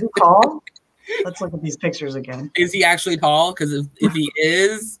 Is he tall? Let's look at these pictures again. Is he actually tall? Because if he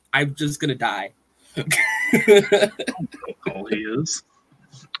is, I'm just gonna die. All he is.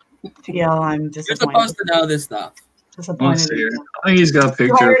 TL, I'm disappointed. You're supposed to know this stuff. Disappointed. I think he's got a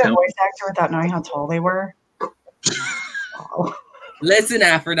picture of him. A voice actor without knowing how tall they were. Oh. Listen,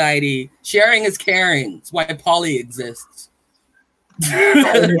 Aphrodite, sharing is caring. That's why Polly exists.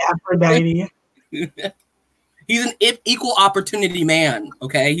 Aphrodite. He's an equal opportunity man.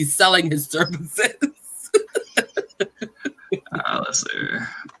 Okay, he's selling his services. Let's see.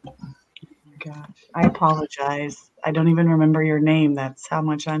 Oh my gosh. I apologize. I don't even remember your name. That's how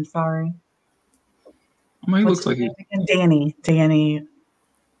much I'm sorry. I mean, he What's looks like your he. name again? Danny. Danny.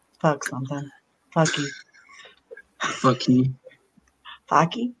 Fuck something. Fucky. Fuck he.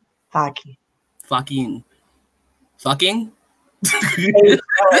 Fucky? Fucky. Fucking. Hey,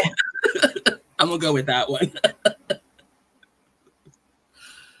 I'm gonna go with that one.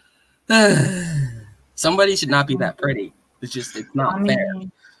 Somebody should not be that pretty. It's not fair.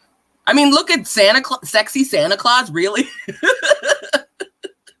 I mean, look at Santa Claus, sexy Santa Claus. Really?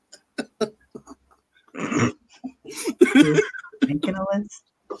 making a list.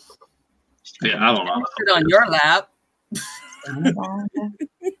 Yeah, I don't know. Sit on your lap.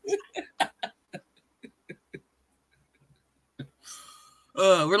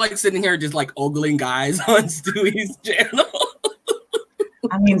 We're like sitting here just like ogling guys on Stewie's channel.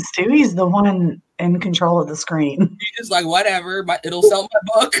 I mean, Stewie's the one in control of the screen. He's just like, whatever, it'll sell my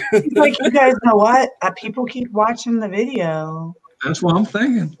book. He's like, you guys know what? People keep watching the video. That's what I'm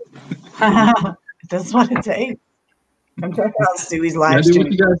thinking. That's what it takes. Come check out Stewie's live Yeah, do what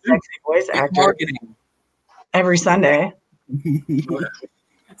stream. you gotta do. Sexy voice actor Marketing. every Sunday.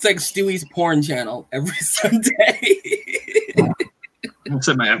 It's like Stewie's porn channel every Sunday. I'll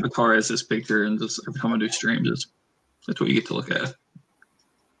set my avatar as this picture, and just every time I do streams, that's what you get to look at.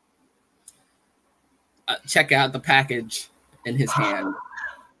 Check out the package in his hand.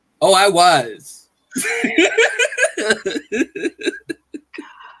 Oh, I was. Yeah.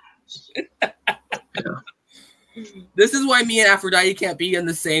 This is why me and Aphrodite can't be in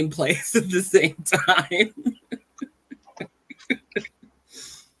the same place at the same time.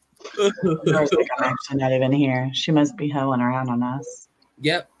 I'm actually not even here. She must be hoeing around on us.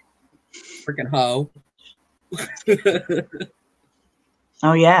 Yep. Freaking hoe.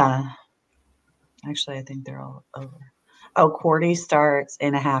 Oh, yeah. Actually, I think they're all over. Oh, Quarty starts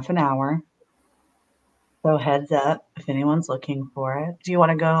in a half an hour. So heads up if anyone's looking for it. Do you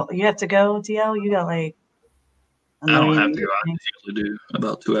want to go? You have to go, DL? You got like I don't have to go. I usually do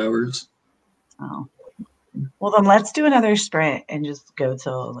about 2 hours. Oh. Well, then let's do another sprint and just go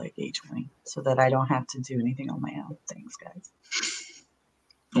till like 8:20 so that I don't have to do anything on my own. Thanks, guys.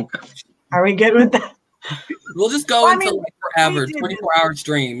 Okay. Are we good with that? We'll just go until like forever, 24-hour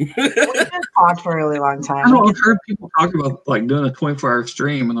stream. We just talked for a really long time. I know I've heard people talk about like doing a 24-hour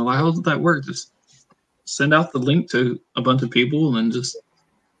stream, and I'm like, how does that work? Just send out the link to a bunch of people, and then just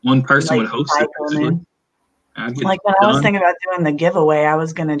one person would host it. Like when I was thinking about doing the giveaway, I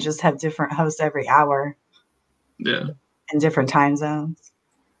was gonna just have different hosts every hour. Yeah. In different time zones,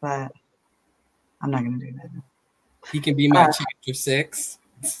 but I'm not gonna do that. He can be my chapter 6.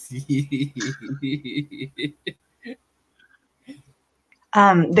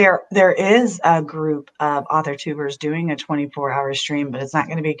 There is a group of author tubers doing a 24-hour stream, but it's not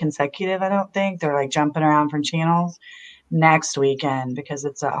going to be consecutive. I don't think they're like jumping around from channels next weekend because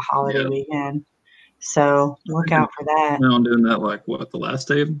it's a holiday weekend. So look out for that. Now I'm doing that like what, the last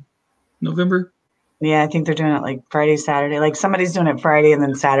day of November? Yeah, I think they're doing it like Friday, Saturday. Like somebody's doing it Friday, and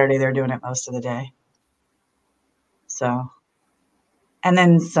then Saturday they're doing it most of the day. So. And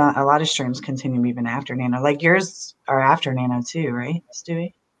then a lot of streams continue even after Nano. Like yours are after Nano too, right,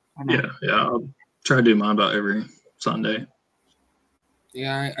 Stewie? Yeah. I'll try to do mine about every Sunday.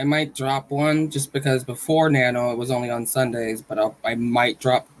 Yeah, I might drop one just because before Nano it was only on Sundays, but I might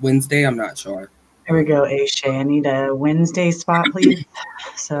drop Wednesday. I'm not sure. There we go, Shay. I need a Wednesday spot, please.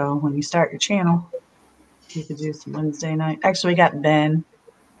 So when you start your channel, you could do some Wednesday night. Actually, we got Ben.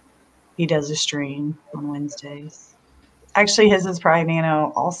 He does a stream on Wednesdays. Actually, his is probably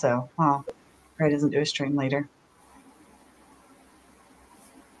Nano also. Huh. Probably doesn't do a stream later.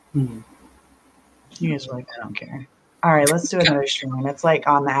 You guys are like, I don't care. All right, let's do another stream. It's like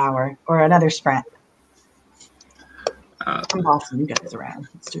on the hour or another sprint. I'm bossing you guys around.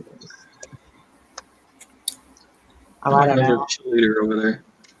 Let's do this. Oh, I don't know. Cheerleader over there.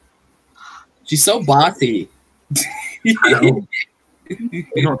 She's so bossy. I know. You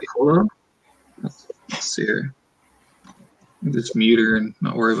know what? Let's see here. Just mute her and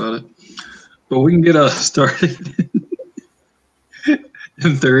not worry about it. But we can get started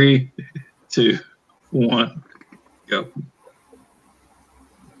in 3, 2, 1, go.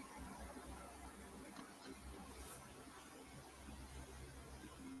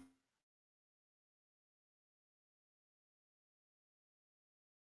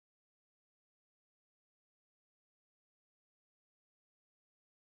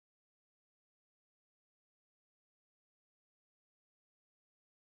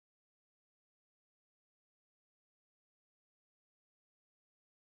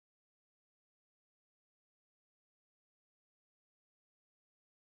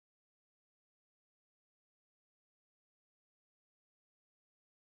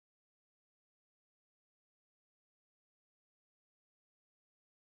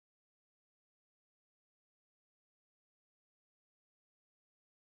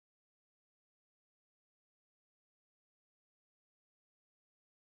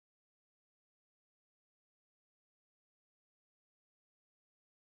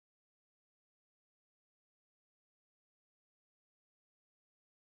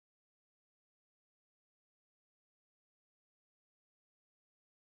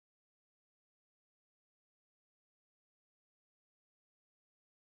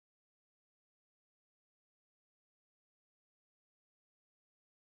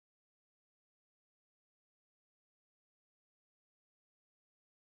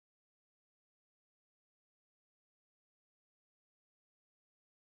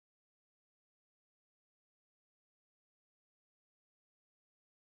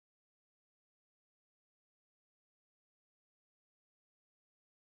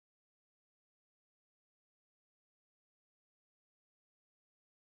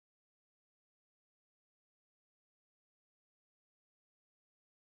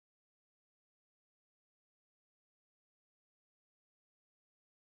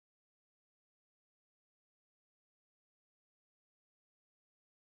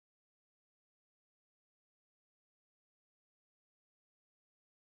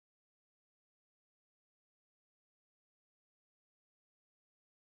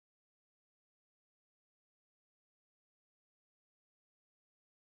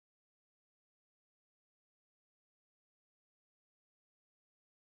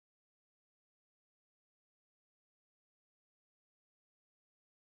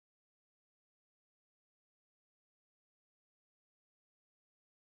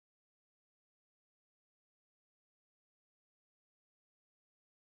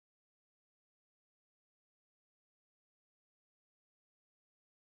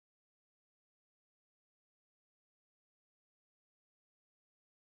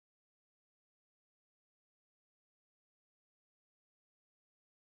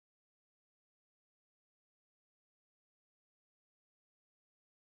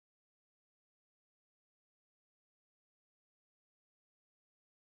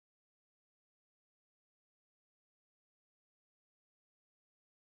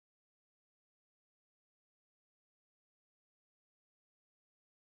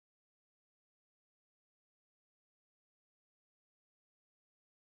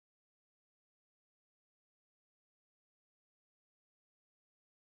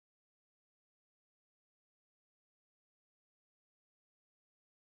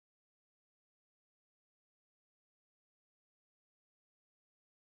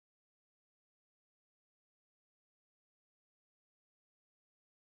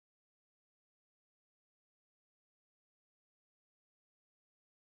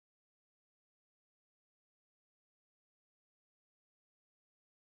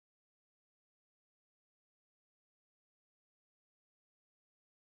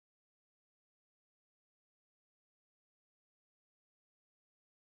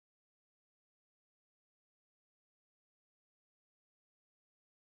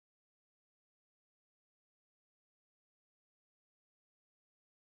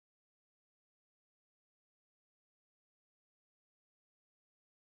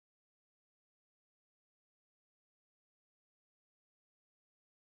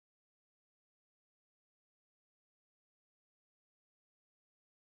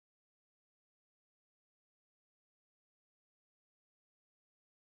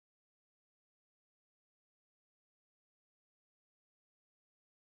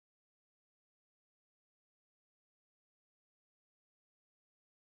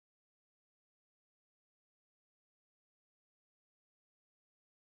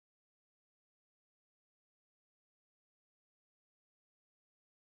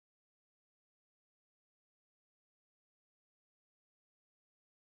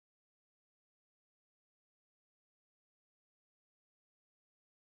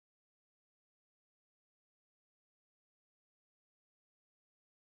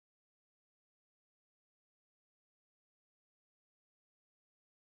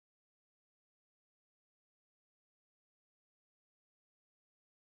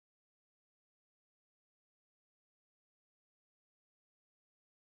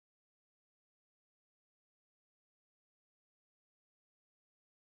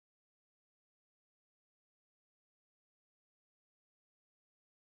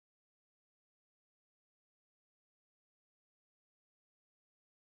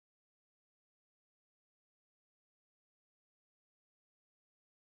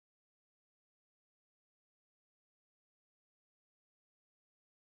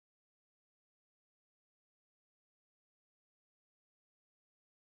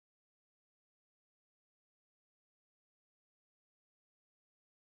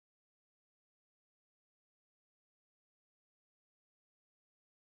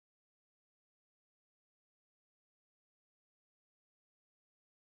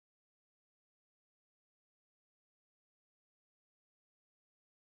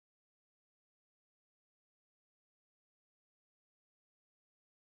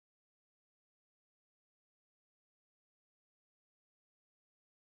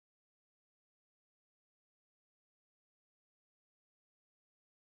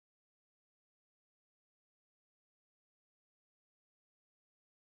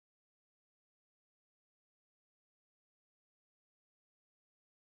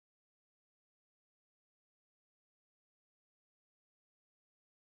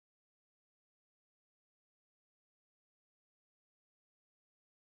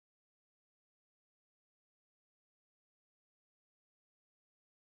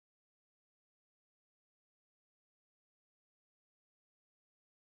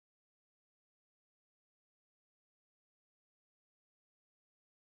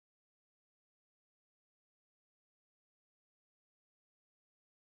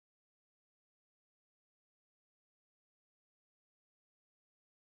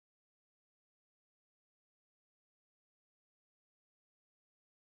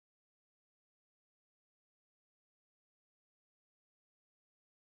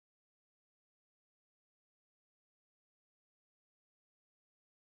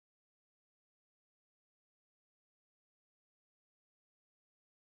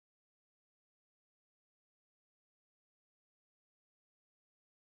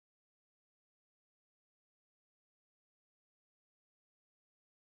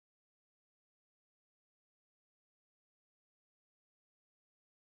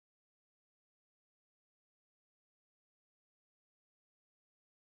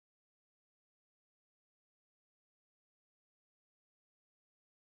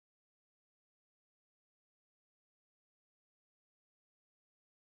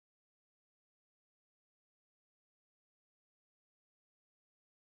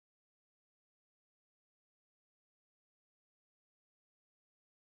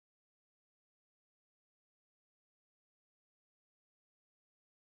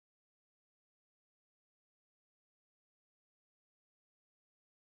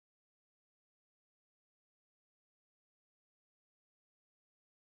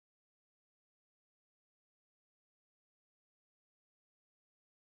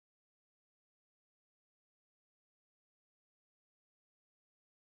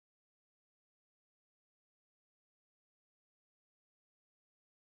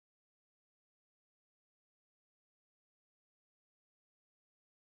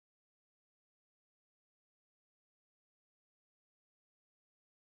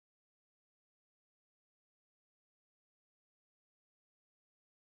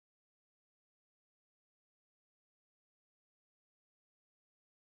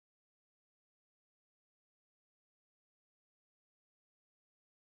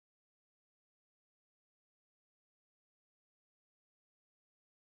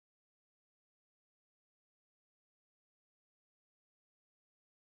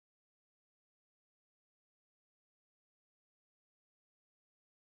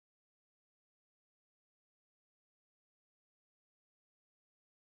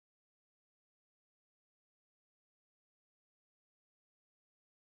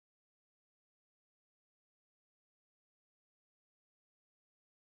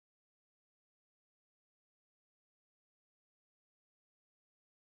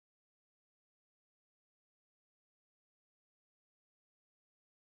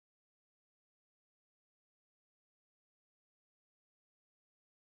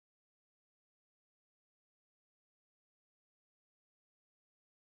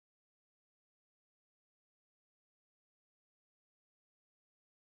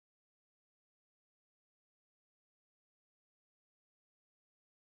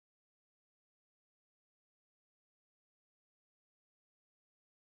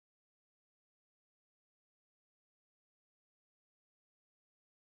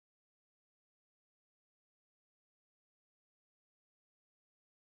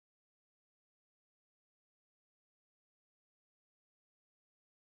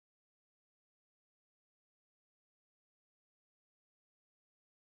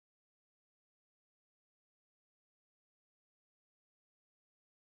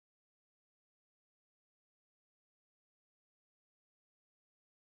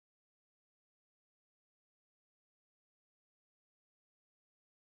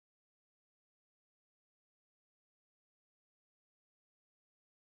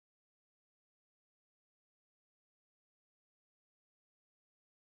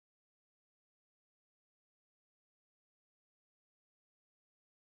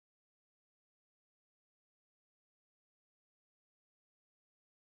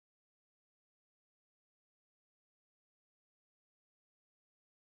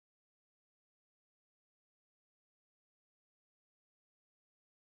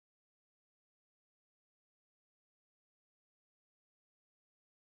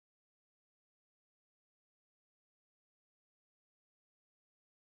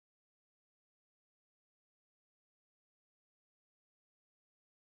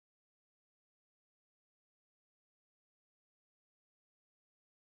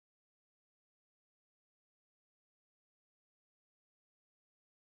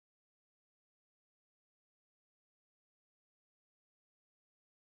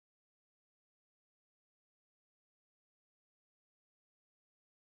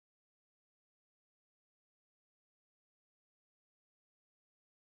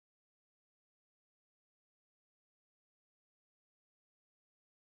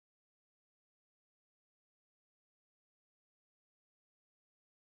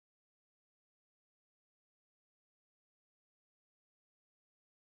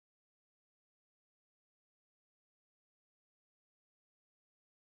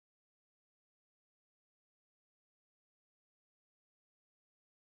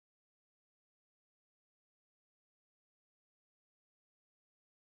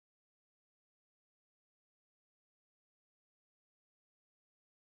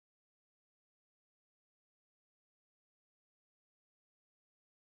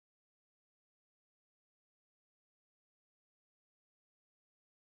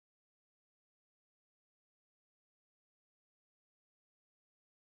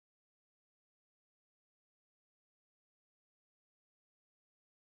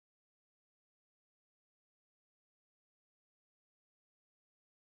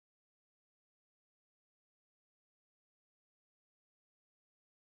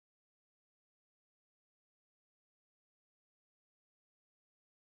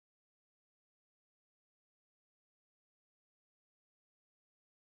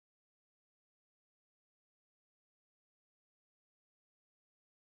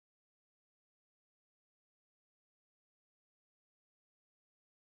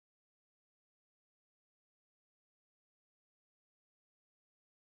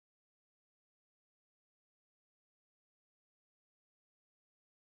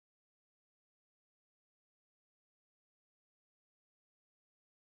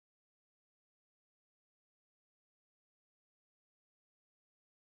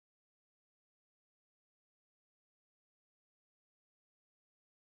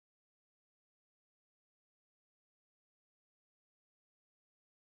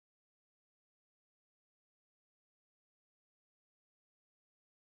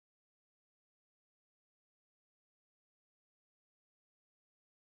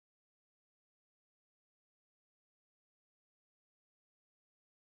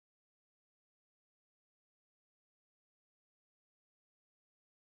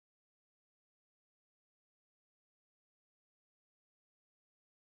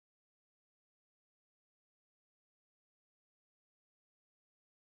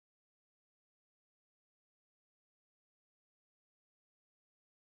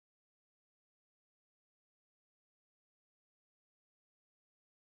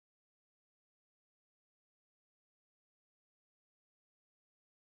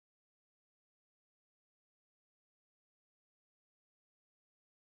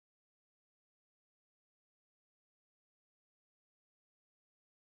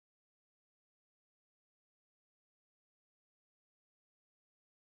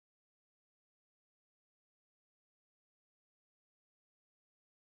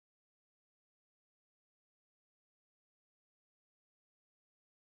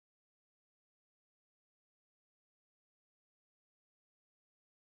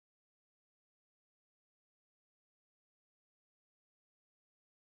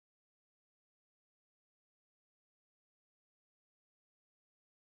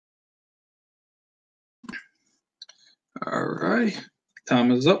 All right.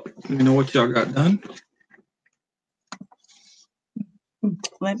 Time is up. Let me know what y'all got done.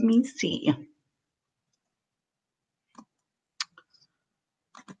 Let me see.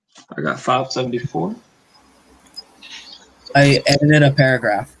 I got 574. I edited a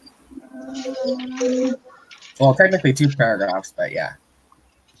paragraph. Well, technically 2 paragraphs, but yeah.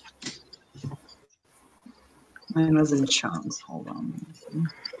 Mine was in chunks. Hold on.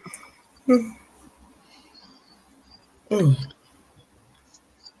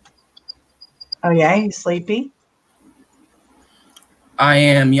 Oh yeah, you sleepy? I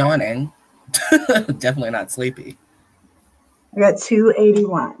am yawning. Definitely not sleepy. I got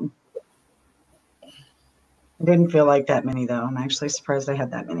 281. I didn't feel like that many though. I'm actually surprised I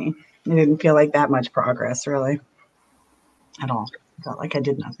had that many. It didn't feel like that much progress really at all. I felt like I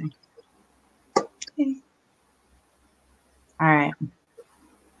did nothing. Okay. All right.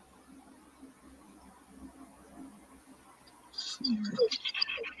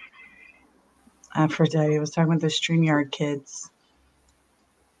 Aphrodite was talking with the StreamYard kids.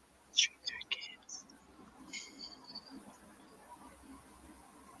 StreamYard kids.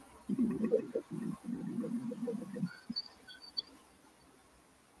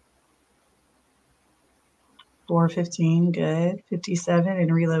 $4.15, good. 57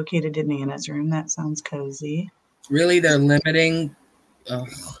 and relocated to Nana's room. That sounds cozy. Really, they're limiting. Of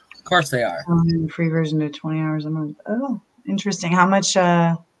course they are. Free version to 20 hours a month. Oh, interesting. How much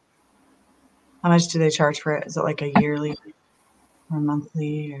do they charge for it? Is it like a yearly or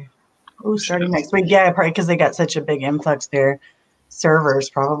monthly? Or oh, starting next week. Yeah, probably because they got such a big influx. Their servers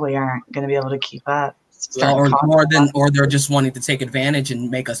probably aren't going to be able to keep up. Well, or they're just wanting to take advantage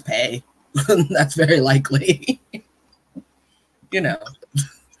and make us pay. That's very likely. You know,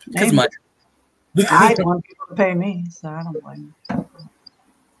 because money. I don't want people to pay me, so I don't blame them.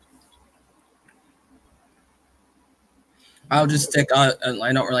 I'll just stick. I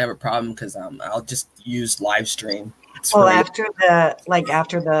don't really have a problem because I'll just use live stream. Well, after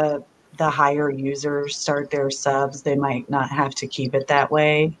the higher users start their subs, they might not have to keep it that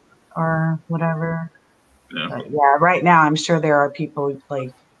way or whatever. Yeah. But yeah, right now I'm sure there are people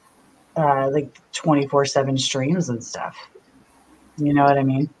like 24/7 streams and stuff. You know what I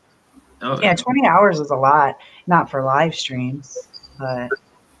mean? Oh, yeah, 20 hours is a lot, not for live streams, but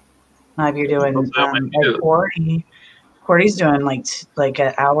not if you're doing like 40. Cordy's doing like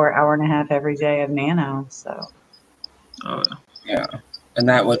an hour and a half every day of Nano. So. Oh yeah, and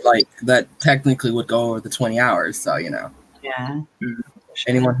that technically would go over the 20 hours. So you know. Yeah.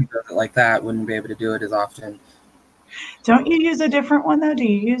 Anyone who does it like that wouldn't be able to do it as often. Don't you use a different one though? Do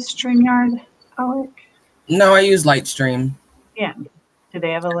you use StreamYard, Alec? No, I use Lightstream. Yeah. Do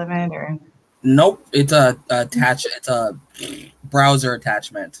they have a limit or? Nope. It's a browser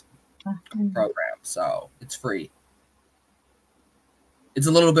attachment program, so it's free. It's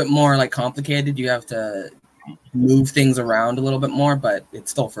a little bit more like complicated. You have to move things around a little bit more, but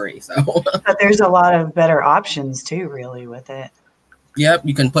it's still free. So. But there's a lot of better options too, really, with it. Yep,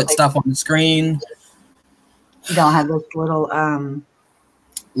 you can put stuff on the screen. You don't have this little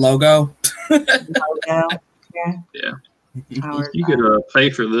logo. Logo. Yeah. Yeah. You could pay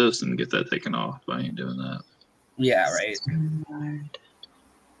for this and get that taken off, but I ain't doing that. Yeah, right.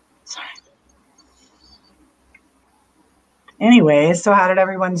 Sorry. Anyway, so how did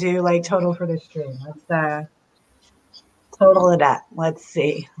everyone do total for the stream? Let's total it up. Let's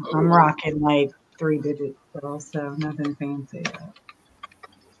see. I'm rocking 3 digits, but also nothing fancy.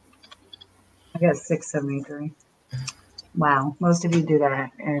 I got 673. Wow, most of you do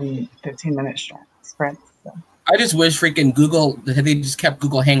that in 15-minute sprints. So. I just wish freaking Google, they just kept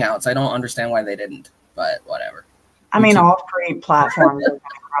Google Hangouts. I don't understand why they didn't, but whatever. I mean, all free platforms are going to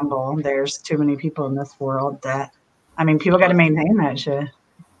crumble. There's too many people in this world that, people got to maintain that shit.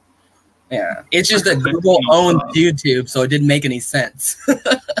 Yeah, it's just that Google owns YouTube, so it didn't make any sense.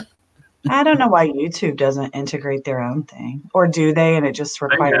 I don't know why YouTube doesn't integrate their own thing, or do they? And it just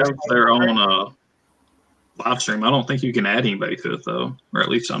requires they have their own live stream. I don't think you can add anybody to it though, or at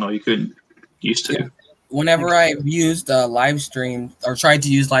least I know you couldn't used to. Yeah. Whenever I used live stream or tried to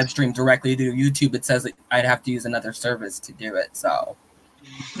use live stream directly to YouTube, it says that I'd have to use another service to do it. So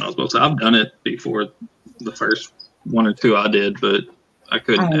I was supposed to. I've done it before. The first 1 or 2 I did, but I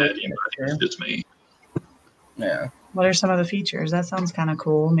couldn't add anybody. It's just me. Yeah. What are some of the features? That sounds kind of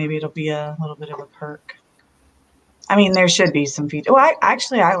cool. Maybe it'll be a little bit of a perk. I mean, there should be some features. Well,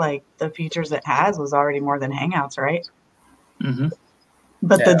 I like the features it has was already more than Hangouts, right? Mm-hmm.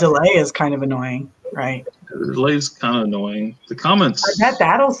 But the delay is kind of annoying, right? The delay is kind of annoying. The comments. I bet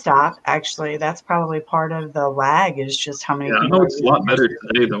that'll stop, actually. That's probably part of the lag is just how many people. I know it's a lot better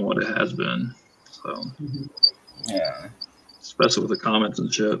today than what it has been. So. Yeah. Especially with the comments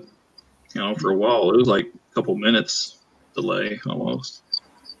and shit. You know, for a while, it was like a couple minutes delay almost.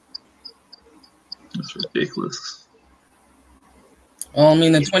 That's ridiculous. Well, I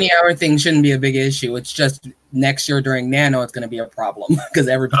mean, the 20-hour thing shouldn't be a big issue. It's just next year during Nano, it's going to be a problem because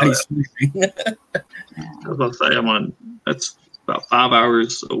everybody's sleeping. I was about to say, that's about 5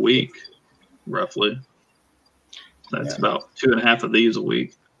 hours a week, roughly. That's about 2.5 of these a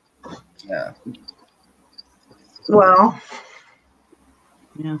week. Yeah. Well,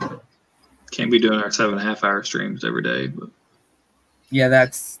 yeah. Can't be doing our 7.5 hour streams every day, but Yeah,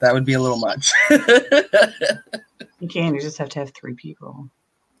 that would be a little much. You can't. You just have to have 3 people.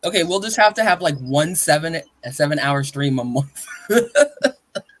 Okay, we'll just have to have like a 7-hour stream a month.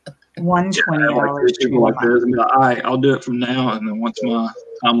 120-hour stream. Like this, and be like, all right, I'll do it from now, and then once my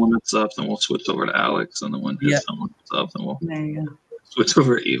time limit's up, then we'll switch over to Alex, and then when his time limit's up, then we'll switch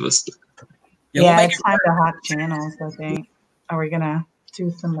over to Eva's. Yeah, we'll it's time to hop channels, I think. Are we gonna do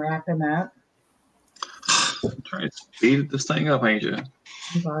some wrapping up? I'm trying to speed this thing up, ain't you?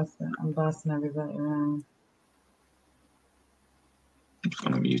 I'm bossing everybody around. I'm just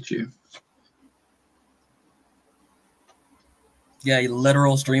gonna mute you. Yeah,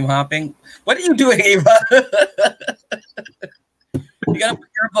 literal stream hopping. What are you doing, Eva? You gotta put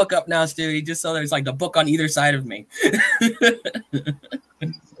your book up now, Stu. Just so there's like the book on either side of me. I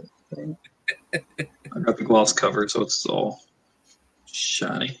got the gloss cover, so it's all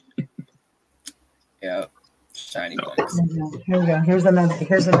shiny. Yeah, shiny. Here we go. Here's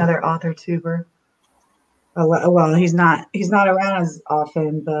another author tuber. Oh, well, he's not around as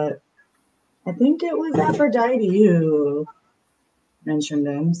often, but I think it was Aphrodite who mentioned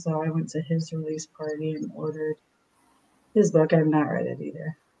him. So I went to his release party and ordered his book. I've not read it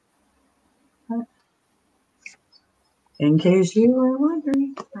either. But in case you were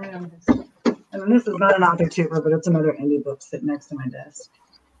wondering, this is not an author tuber, but it's another indie book sitting next to my desk.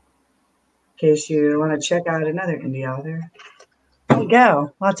 In case you want to check out another indie author. There you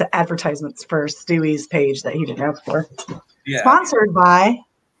go. Lots of advertisements for Stewie's page that he didn't ask for. Yeah. Sponsored by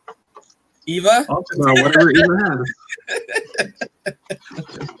Eva. Sponsored by whatever Eva has.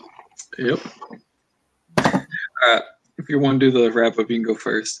 Yep. All right. If you want to do the wrap up, you can go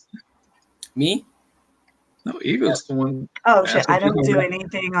first. Me? No, Eva's the one. Oh shit! I don't do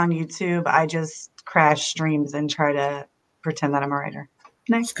anything on YouTube. I just crash streams and try to pretend that I'm a writer.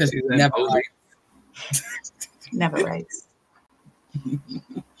 Next, because you never write. Never writes.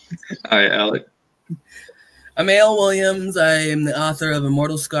 All right, Alec. I'm Alec Williams. I am the author of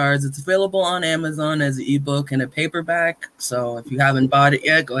Immortal Scars. It's available on Amazon as an ebook and a paperback. So if you haven't bought it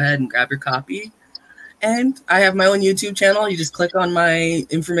yet, go ahead and grab your copy. And I have my own YouTube channel. You just click on my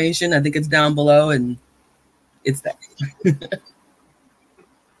information. I think it's down below, and it's there.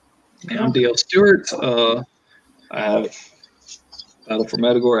 I'm DL Stewart. I have Battle for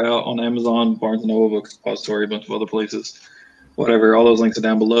METAGORE out on Amazon, Barnes & Noble Books Depository, a bunch of other places. Whatever, all those links are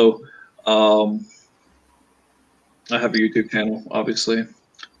down below. I have a YouTube channel, obviously.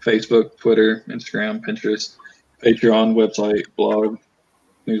 Facebook, Twitter, Instagram, Pinterest, Patreon, website, blog,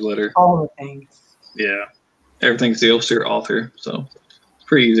 newsletter. All the things. Yeah. Everything's DL Stewart author, so it's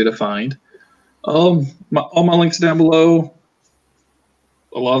pretty easy to find. All my links are down below.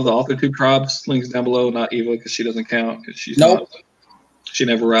 A lot of the author tube tribes links down below. Not Eva because she doesn't count because she's not. She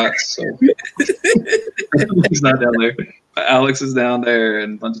never writes, so she's not down there. But Alex is down there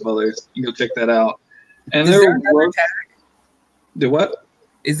and a bunch of others. You can go check that out. And is there another tag? Do what?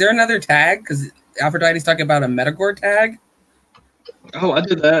 Is there another tag? Because Aphrodite's talking about a METAGORE tag. Oh, I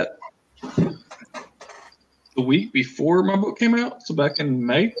did that the week before my book came out. So back in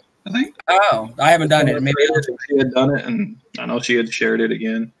May, I think. Oh, I haven't done it. Maybe she had done it, and I know she had shared it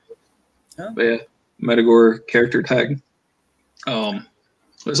again. Oh. But yeah, METAGORE character tag.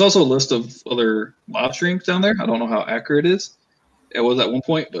 There's also a list of other live streams down there. I don't know how accurate it is. It was at one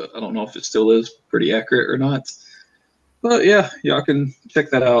point, but I don't know if it still is pretty accurate or not. But yeah, y'all can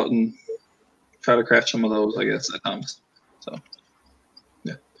check that out and try to craft some of those, I guess, at times. So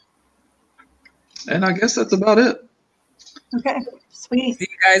yeah. And I guess that's about it. Okay, sweet. See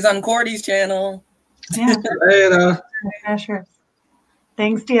you guys on Cordy's channel. Yeah. Later. Yeah, sure.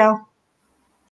 Thanks, DL.